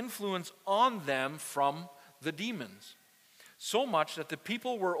pervasive influence on them from the demons. So much that the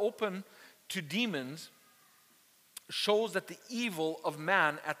people were open to demons shows that the evil of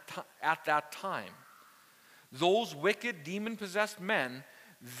man at that time. Those wicked, demon-possessed men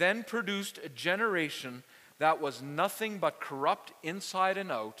then produced a generation that was nothing but corrupt inside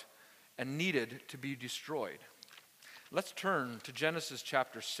and out and needed to be destroyed. Let's turn to Genesis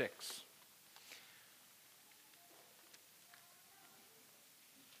chapter 6.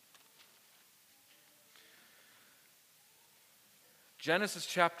 Genesis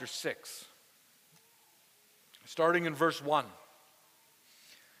chapter 6, starting in verse 1.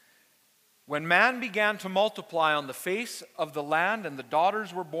 When man began to multiply on the face of the land and the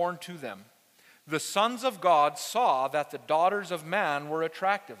daughters were born to them, the sons of God saw that the daughters of man were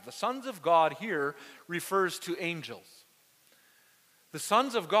attractive. The sons of God here refers to angels. The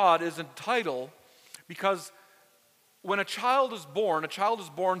sons of God is a title because when a child is born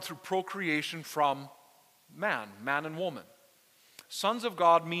through procreation from man and woman. Sons of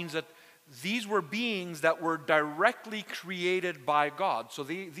God means that these were beings that were directly created by God. So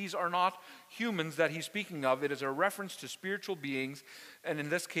these are not humans that he's speaking of. It is a reference to spiritual beings, and in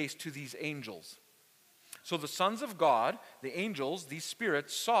this case, to these angels. So the sons of God, the angels, these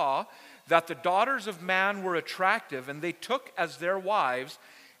spirits, saw that the daughters of man were attractive, and they took as their wives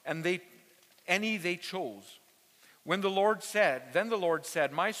any they chose. Then the Lord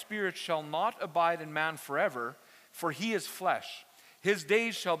said, My spirit shall not abide in man forever, for he is flesh. His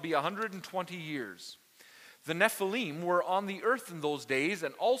days shall be 120 years. The Nephilim were on the earth in those days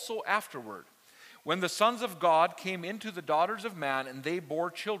and also afterward. when the sons of God came into the daughters of man, and they bore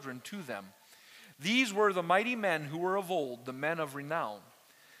children to them. These were the mighty men who were of old, the men of renown.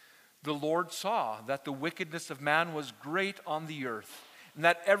 The Lord saw that the wickedness of man was great on the earth, and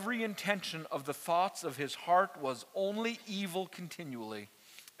that every intention of the thoughts of his heart was only evil continually.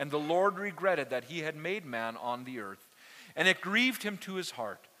 And the Lord regretted that he had made man on the earth, and it grieved him to his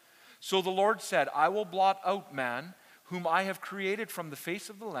heart. So the Lord said, I will blot out man, whom I have created from the face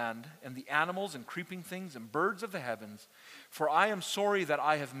of the land, and the animals and creeping things and birds of the heavens, for I am sorry that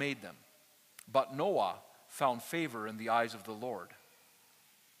I have made them. But Noah found favor in the eyes of the Lord.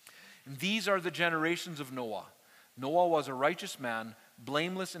 And these are the generations of Noah. Noah was a righteous man,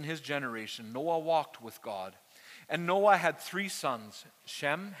 blameless in his generation. Noah walked with God. And Noah had 3 sons,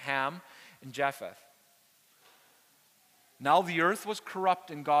 Shem, Ham, and Japheth. Now the earth was corrupt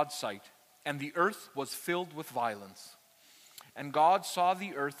in God's sight, and the earth was filled with violence. And God saw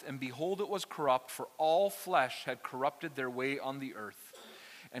the earth, and behold, it was corrupt, for all flesh had corrupted their way on the earth.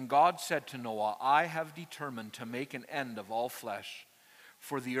 And God said to Noah, I have determined to make an end of all flesh,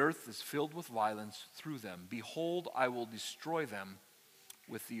 for the earth is filled with violence through them. Behold, I will destroy them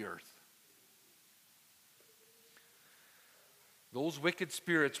with the earth. Those wicked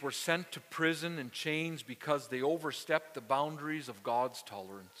spirits were sent to prison and chains because they overstepped the boundaries of God's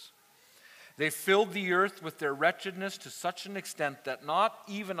tolerance. They filled the earth with their wretchedness to such an extent that not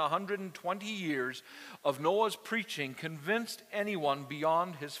even 120 years of Noah's preaching convinced anyone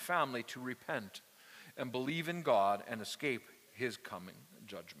beyond his family to repent and believe in God and escape his coming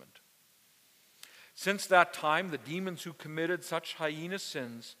judgment. Since that time, the demons who committed such heinous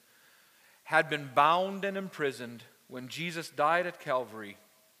sins had been bound and imprisoned. When Jesus died at Calvary,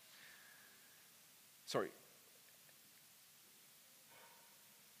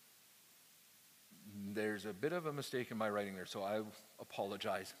 there's a bit of a mistake in my writing there, so I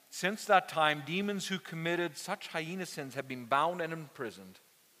apologize. Since that time, demons who committed such heinous sins have been bound and imprisoned.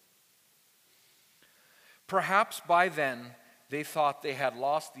 Perhaps by then they thought they had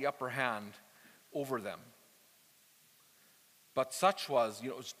lost the upper hand over them. But such was,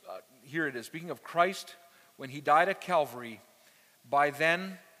 here it is, speaking of Christ, when he died at Calvary, by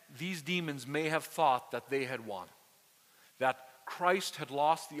then these demons may have thought that they had won, that Christ had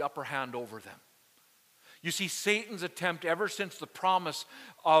lost the upper hand over them. You see, Satan's attempt ever since the promise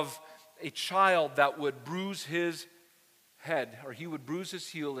of a child that would bruise his head, or he would bruise his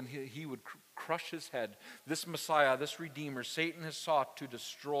heel and he would crush his head, this Messiah, this Redeemer, Satan has sought to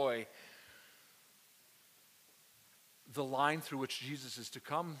destroy the line through which Jesus is to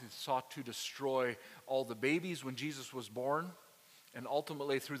come. He sought to destroy all the babies when Jesus was born, and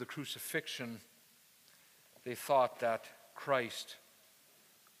ultimately through the crucifixion, they thought that Christ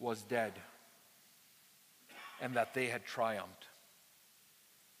was dead and that they had triumphed.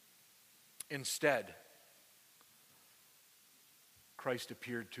 Instead, Christ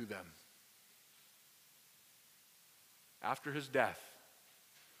appeared to them. After his death,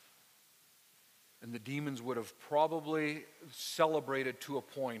 and the demons would have probably celebrated to a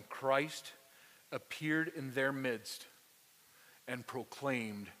point, Christ appeared in their midst and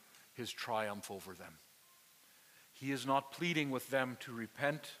proclaimed his triumph over them. He is not pleading with them to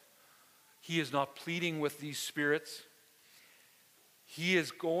repent. He is not pleading with these spirits. He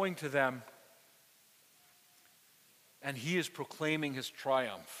is going to them and he is proclaiming his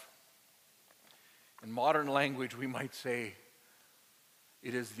triumph. In modern language, we might say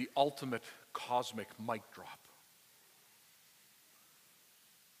it is the ultimate cosmic mic drop.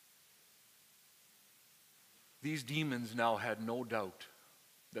 These demons now had no doubt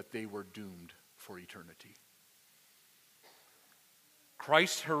that they were doomed for eternity.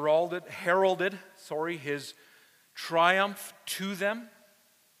 Christ heralded his triumph to them,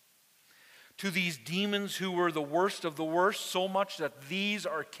 to these demons who were the worst of the worst, so much that these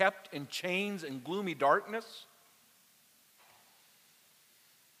are kept in chains and gloomy darkness.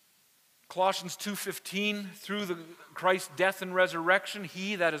 Colossians 2:15, through Christ's death and resurrection,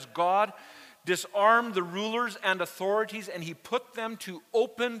 he, that is God, disarmed the rulers and authorities, and he put them to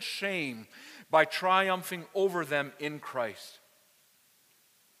open shame by triumphing over them in Christ.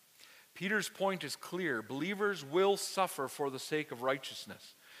 Peter's point is clear. Believers will suffer for the sake of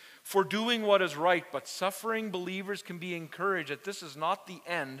righteousness, for doing what is right, but suffering believers can be encouraged that this is not the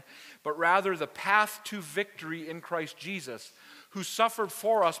end, but rather the path to victory in Christ Jesus, who suffered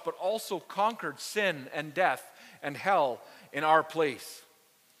for us, but also conquered sin and death and hell in our place.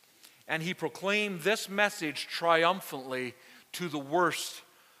 And he proclaimed this message triumphantly to the worst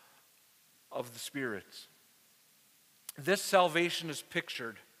of the spirits. This salvation is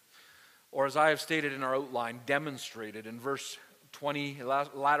pictured, or as I have stated in our outline, demonstrated in verse 20,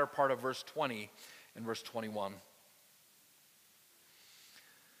 latter part of verse 20, in verse 21.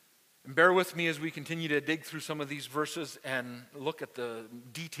 And bear with me as we continue to dig through some of these verses and look at the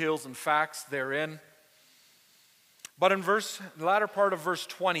details and facts therein. But in the latter part of verse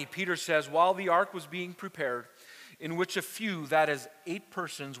 20, Peter says, while the ark was being prepared, in which a few, that is 8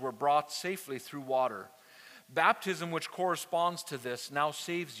 persons, were brought safely through water, baptism which corresponds to this now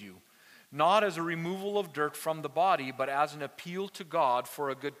saves you, not as a removal of dirt from the body, but as an appeal to God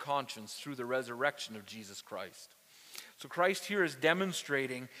for a good conscience through the resurrection of Jesus Christ. So Christ here is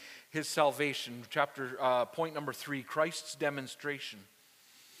demonstrating his salvation. Point number 3, Christ's demonstration.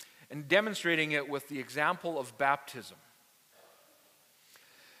 And demonstrating it with the example of baptism.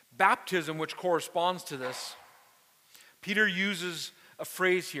 Baptism, which corresponds to this, Peter uses a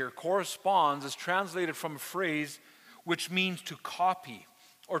phrase here. Corresponds is translated from a phrase which means to copy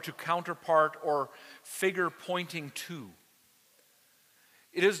or to counterpart or figure pointing to.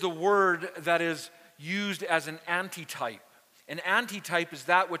 It is the word that is used as an antitype. An antitype is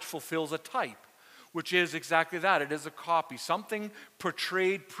that which fulfills a type, which is exactly that. It is a copy, something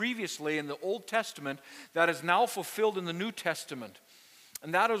portrayed previously in the Old Testament that is now fulfilled in the New Testament.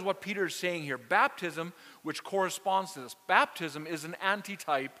 And that is what Peter is saying here. Baptism, which corresponds to this. Baptism is an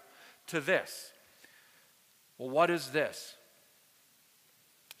antitype to this. Well, what is this?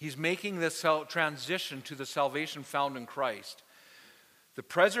 He's making this transition to the salvation found in Christ. The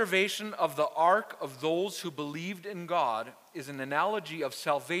preservation of the ark of those who believed in God is an analogy of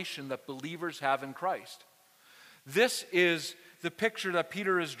salvation that believers have in Christ. This is the picture that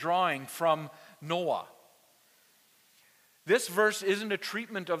Peter is drawing from Noah. This verse isn't a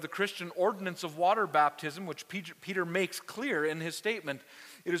treatment of the Christian ordinance of water baptism, which Peter makes clear in his statement.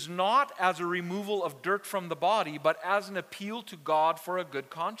 It is not as a removal of dirt from the body, but as an appeal to God for a good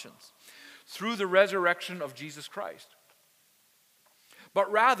conscience through the resurrection of Jesus Christ. But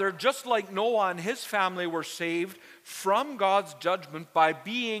rather, just like Noah and his family were saved from God's judgment by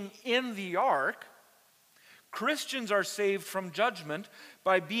being in the ark, Christians are saved from judgment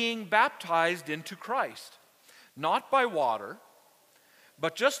by being baptized into Christ. Not by water,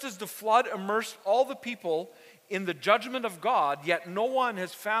 but just as the flood immersed all the people in the judgment of God, yet Noah and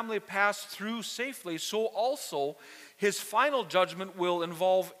his family passed through safely, so also his final judgment will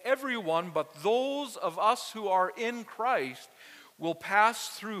involve everyone, but those of us who are in Christ will pass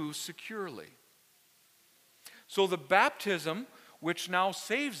through securely. So the baptism which now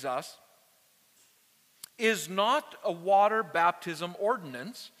saves us is not a water baptism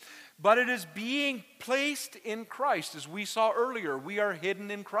ordinance, but it is being placed in Christ. As we saw earlier, we are hidden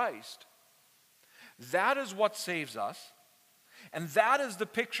in Christ. That is what saves us. And that is the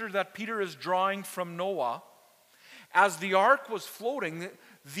picture that Peter is drawing from Noah. As the ark was floating,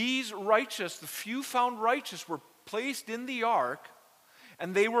 these righteous, the few found righteous, were placed in the ark,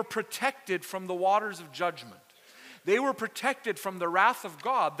 and they were protected from the waters of judgment. They were protected from the wrath of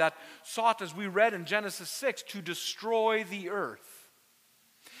God that sought, as we read in Genesis 6, to destroy the earth.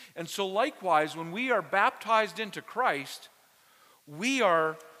 And so likewise, when we are baptized into Christ, we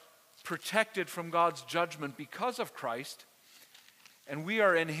are protected from God's judgment because of Christ, and we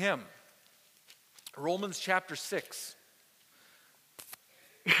are in Him. Romans chapter 6.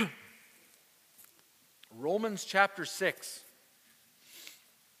 Romans chapter 6,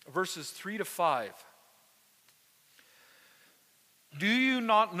 verses 3 to 5. Do you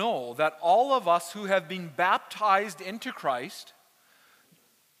not know that all of us who have been baptized into Christ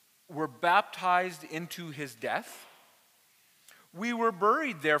were baptized into His death? We were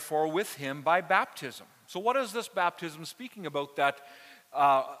buried, therefore, with Him by baptism. So what is this baptism speaking about, that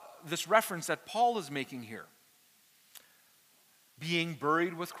this reference that Paul is making here? Being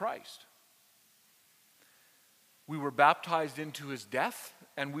buried with Christ. We were baptized into His death,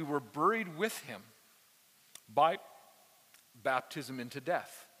 and we were buried with Him by baptism into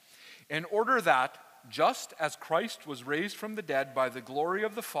death, in order that, just as Christ was raised from the dead by the glory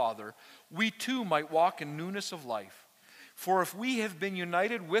of the Father, we too might walk in newness of life. For if we have been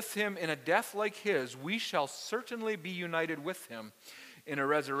united with Him in a death like His, we shall certainly be united with Him in a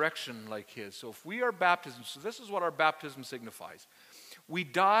resurrection like His. So if we are baptized, so this is what our baptism signifies. We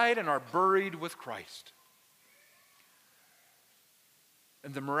died and are buried with Christ.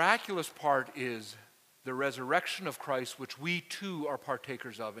 And the miraculous part is the resurrection of Christ, which we too are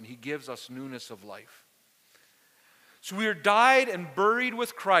partakers of, and He gives us newness of life. So we are died and buried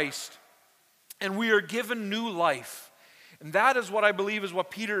with Christ, and we are given new life. And that is what I believe is what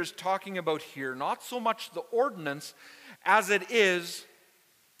Peter is talking about here. Not so much the ordinance as it is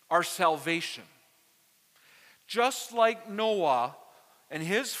our salvation. Just like Noah and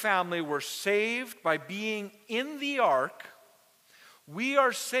his family were saved by being in the ark, we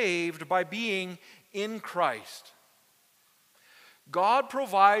are saved by being in Christ. God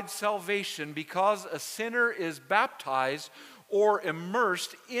provides salvation because a sinner is baptized or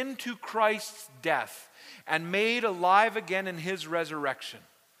immersed into Christ's death and made alive again in his resurrection,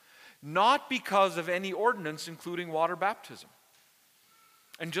 not because of any ordinance, including water baptism.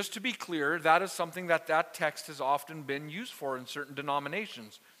 And just to be clear, that is something that text has often been used for in certain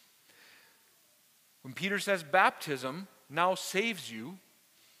denominations. When Peter says baptism now saves you,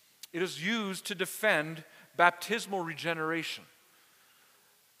 it is used to defend baptismal regeneration.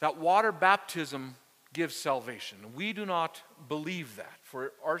 That water baptism gives salvation. We do not believe that,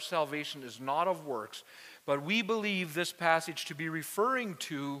 for our salvation is not of works, but we believe this passage to be referring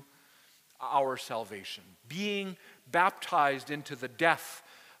to our salvation, being baptized into the death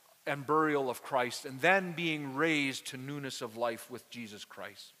and burial of Christ, and then being raised to newness of life with Jesus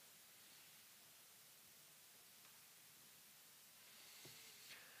Christ.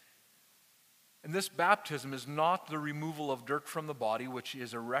 And this baptism is not the removal of dirt from the body, which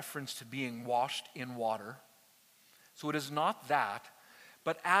is a reference to being washed in water. So it is not that,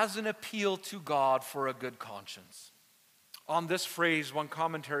 but as an appeal to God for a good conscience. On this phrase, one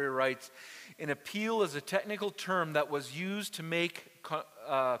commentary writes, an appeal is a technical term that was used to make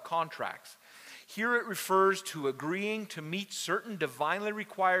contracts. Here it refers to agreeing to meet certain divinely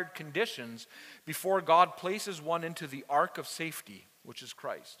required conditions before God places one into the ark of safety, which is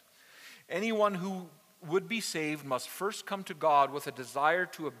Christ. Anyone who would be saved must first come to God with a desire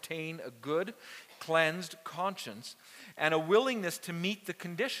to obtain a good, cleansed conscience and a willingness to meet the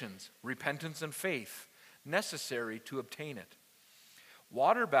conditions, repentance and faith, necessary to obtain it.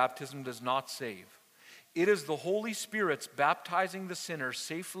 Water baptism does not save. It is the Holy Spirit's baptizing the sinner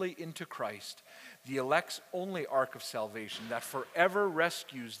safely into Christ, the elect's only ark of salvation that forever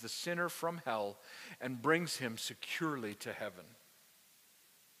rescues the sinner from hell and brings him securely to heaven.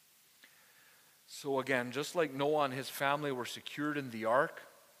 So again, just like Noah and his family were secured in the ark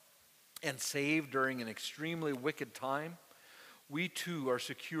and saved during an extremely wicked time, we too are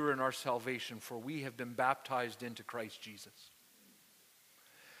secure in our salvation, for we have been baptized into Christ Jesus.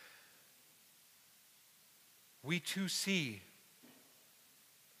 We too see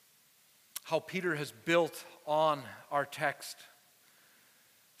how Peter has built on our text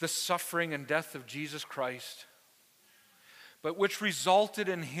the suffering and death of Jesus Christ, but which resulted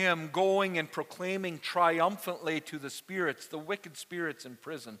in him going and proclaiming triumphantly to the spirits, the wicked spirits in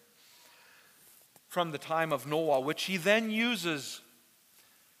prison from the time of Noah, which he then uses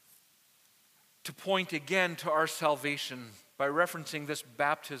to point again to our salvation by referencing this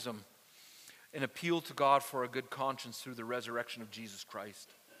baptism, an appeal to God for a good conscience through the resurrection of Jesus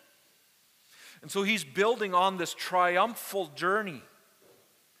Christ. And so he's building on this triumphal journey,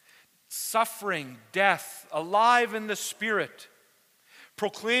 suffering, death, alive in the Spirit,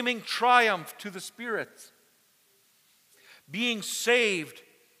 proclaiming triumph to the spirits, being saved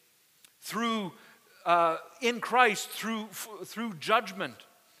through in Christ through judgment,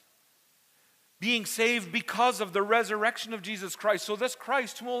 being saved because of the resurrection of Jesus Christ. So this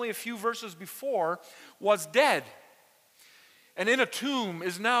Christ, who only a few verses before was dead and in a tomb,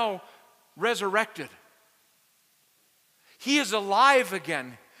 is now resurrected. He is alive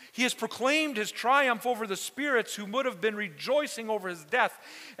again. He has proclaimed his triumph over the spirits who would have been rejoicing over his death.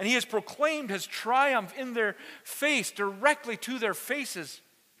 And he has proclaimed his triumph in their face, directly to their faces.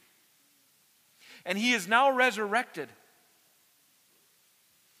 And he is now resurrected.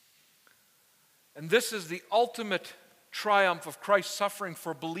 And this is the ultimate triumph of Christ's suffering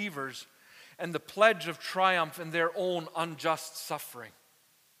for believers and the pledge of triumph in their own unjust suffering.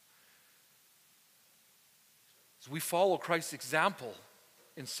 As we follow Christ's example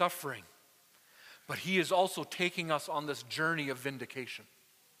in suffering, but he is also taking us on this journey of vindication.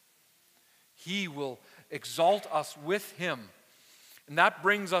 He will exalt us with him. And that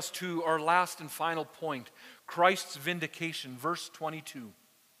brings us to our last and final point, Christ's vindication, verse 22.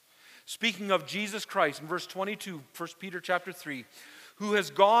 Speaking of Jesus Christ, in verse 22, 1 Peter chapter 3, who has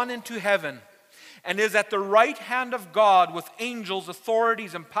gone into heaven and is at the right hand of God with angels,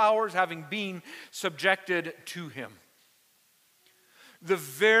 authorities, and powers having been subjected to him. The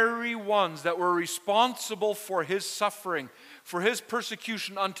very ones that were responsible for his suffering, for his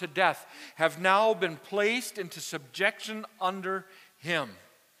persecution unto death, have now been placed into subjection under him.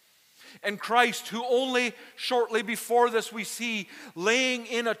 And Christ, who only shortly before this we see laying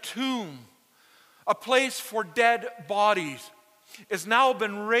in a tomb, a place for dead bodies, has now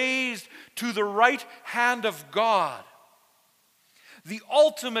been raised to the right hand of God. The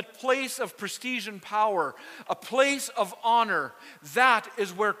ultimate place of prestige and power, a place of honor, that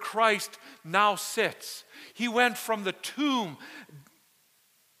is where Christ now sits. He went from the tomb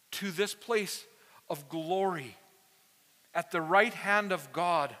to this place of glory at the right hand of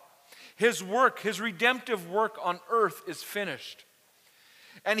God. His work, his redemptive work on earth is finished.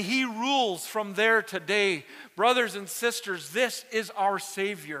 And he rules from there today. Brothers and sisters, this is our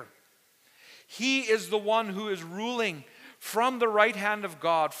Savior. He is the one who is ruling from the right hand of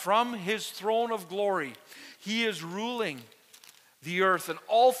God, from his throne of glory. He is ruling the earth, and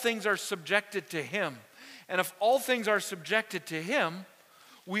all things are subjected to him. And if all things are subjected to him,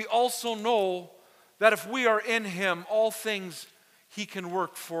 we also know that if we are in him, all things he can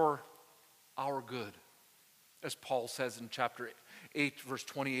work for our good. As Paul says in chapter 8, verse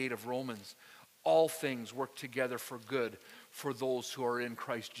 28 of Romans, all things work together for good for those who are in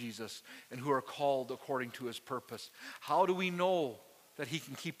Christ Jesus and who are called according to his purpose. How do we know that he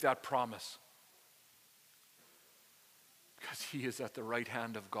can keep that promise? Because he is at the right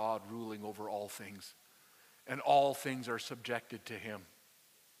hand of God, ruling over all things, and all things are subjected to him.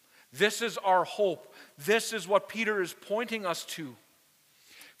 This is our hope. This is what Peter is pointing us to.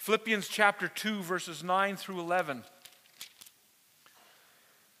 Philippians chapter 2, verses 9 through 11.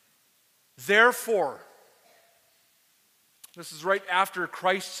 Therefore, this is right after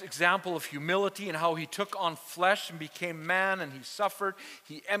Christ's example of humility and how he took on flesh and became man, and he suffered,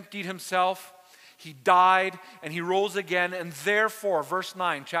 he emptied himself, he died, and he rose again. And therefore, verse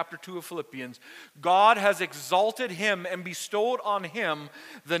 9, chapter 2 of Philippians, God has exalted him and bestowed on him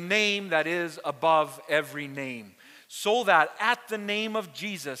the name that is above every name, so that at the name of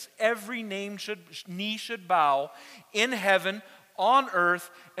Jesus every knee should bow in heaven, on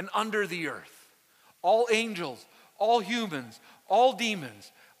earth, and under the earth. All angels, all humans, all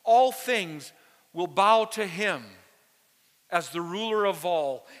demons, all things will bow to him as the ruler of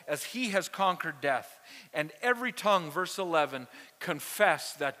all, as he has conquered death. And every tongue, verse 11,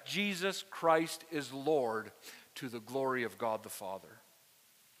 confess that Jesus Christ is Lord, to the glory of God the Father.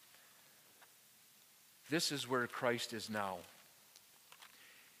 This is where Christ is now.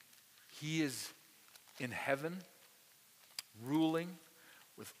 He is in heaven, ruling,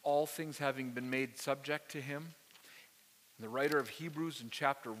 with all things having been made subject to him. And the writer of Hebrews in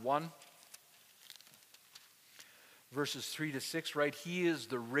chapter 1, verses 3 to 6, right? He is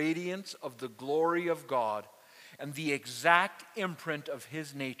the radiance of the glory of God and the exact imprint of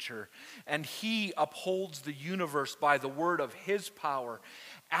his nature. And he upholds the universe by the word of his power.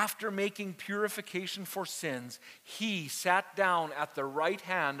 After making purification for sins, he sat down at the right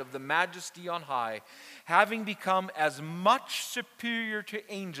hand of the Majesty on high, having become as much superior to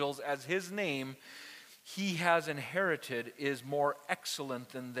angels as his name he has inherited is more excellent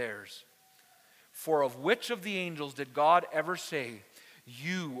than theirs. For of which of the angels did God ever say,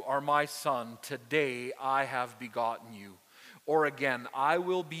 "You are my son, today I have begotten you"? Or again, "I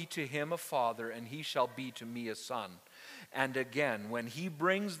will be to him a father, and he shall be to me a son"? And again, when he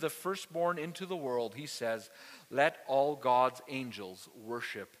brings the firstborn into the world, he says, "Let all God's angels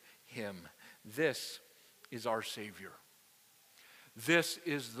worship him." This is our Savior. This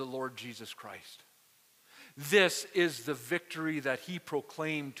is the Lord Jesus Christ. This is the victory that he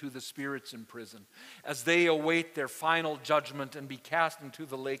proclaimed to the spirits in prison as they await their final judgment and be cast into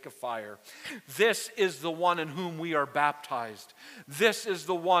the lake of fire. This is the one in whom we are baptized. This is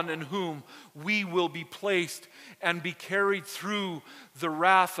the one in whom we will be placed and be carried through the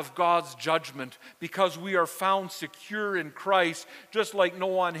wrath of God's judgment, because we are found secure in Christ, just like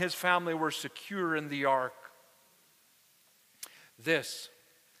Noah and his family were secure in the ark. This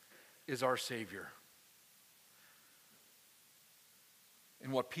is our Savior.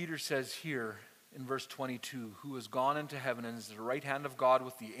 And what Peter says here in verse 22, who has gone into heaven and is at the right hand of God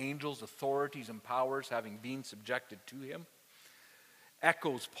with the angels, authorities, and powers having been subjected to him,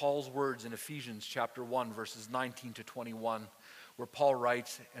 echoes Paul's words in Ephesians chapter 1, verses 19 to 21, where Paul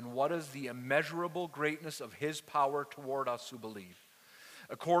writes, "And what is the immeasurable greatness of his power toward us who believe?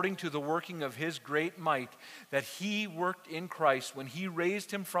 According to the working of his great might that he worked in Christ when he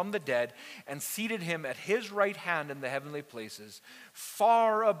raised him from the dead and seated him at his right hand in the heavenly places,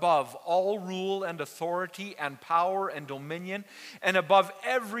 far above all rule and authority and power and dominion, and above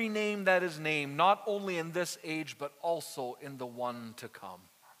every name that is named, not only in this age but also in the one to come."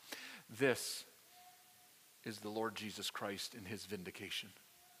 This is the Lord Jesus Christ in his vindication.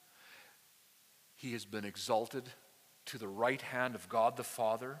 He has been exalted to the right hand of God the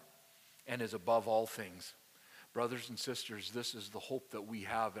Father and is above all things. Brothers and sisters, this is the hope that we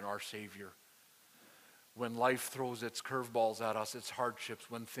have in our Savior. When life throws its curveballs at us, its hardships,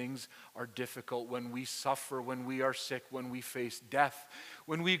 when things are difficult, when we suffer, when we are sick, when we face death,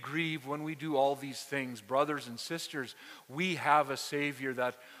 when we grieve, when we do all these things, brothers and sisters, we have a Savior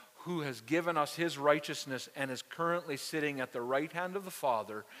who has given us his righteousness and is currently sitting at the right hand of the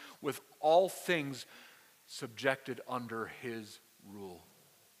Father with all things subjected under his rule.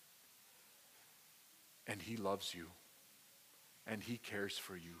 And he loves you, and he cares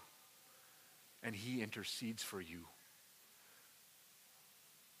for you, and he intercedes for you.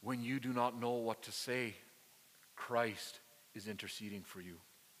 When you do not know what to say, Christ is interceding for you.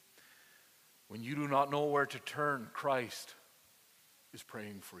 When you do not know where to turn, Christ is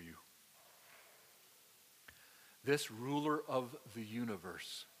praying for you. This ruler of the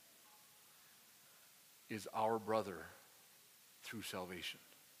universe is our brother through salvation.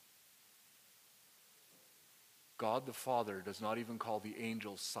 God the Father does not even call the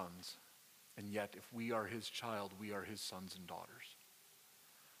angels sons, and yet if we are his child, we are his sons and daughters.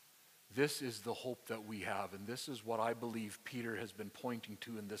 This is the hope that we have, and this is what I believe Peter has been pointing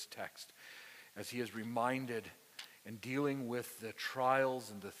to in this text, as he is reminded and dealing with the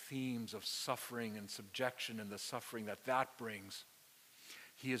trials and the themes of suffering and subjection and the suffering that brings.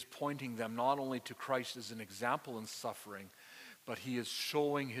 He is pointing them not only to Christ as an example in suffering, but he is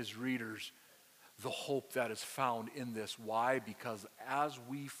showing his readers the hope that is found in this. Why? Because as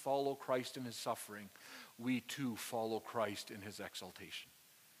we follow Christ in his suffering, we too follow Christ in his exaltation.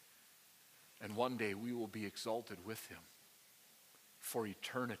 And one day we will be exalted with him for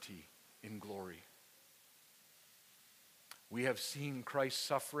eternity in glory. We have seen Christ's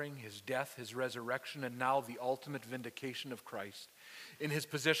suffering, his death, his resurrection, and now the ultimate vindication of Christ in his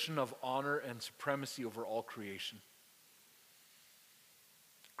position of honor and supremacy over all creation.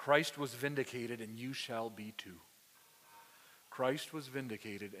 Christ was vindicated, and you shall be too. Christ was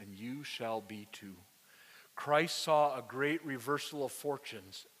vindicated, and you shall be too. Christ saw a great reversal of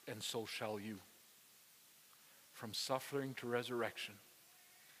fortunes, and so shall you. From suffering to resurrection.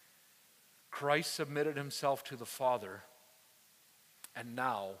 Christ submitted himself to the Father, and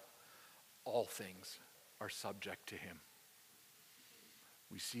now all things are subject to him.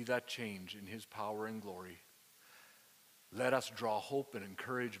 We see that change in his power and glory. Let us draw hope and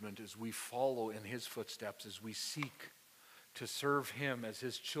encouragement as we follow in his footsteps, as we seek to serve him as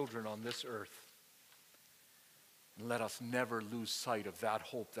his children on this earth. And let us never lose sight of that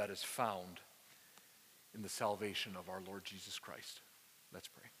hope that is found in the salvation of our Lord Jesus Christ. Let's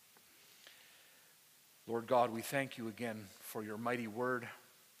pray. Lord God, we thank you again for your mighty word,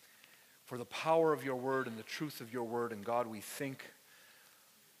 for the power of your word and the truth of your word. And God, we think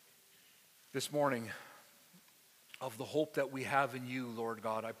this morning of the hope that we have in you, Lord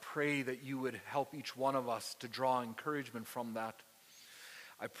God. I pray that you would help each one of us to draw encouragement from that.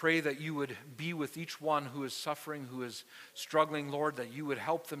 I pray that you would be with each one who is suffering, who is struggling, Lord, that you would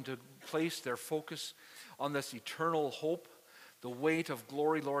help them to place their focus on this eternal hope, the weight of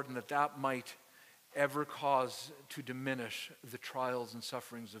glory, Lord, and that might ever cause to diminish the trials and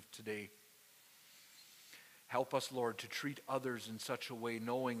sufferings of today. Help us, Lord, to treat others in such a way,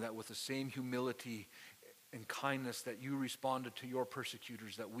 knowing that with the same humility and kindness that you responded to your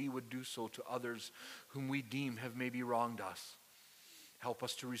persecutors, that we would do so to others whom we deem have maybe wronged us. Help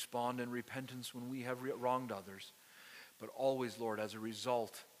us to respond in repentance when we have wronged others, but always, Lord, as a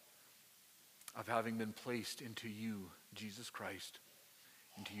result of having been placed into you, Jesus Christ,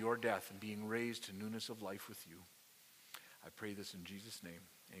 into your death and being raised to newness of life with you. I pray this in Jesus' name.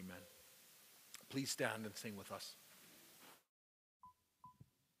 Amen. Please stand and sing with us.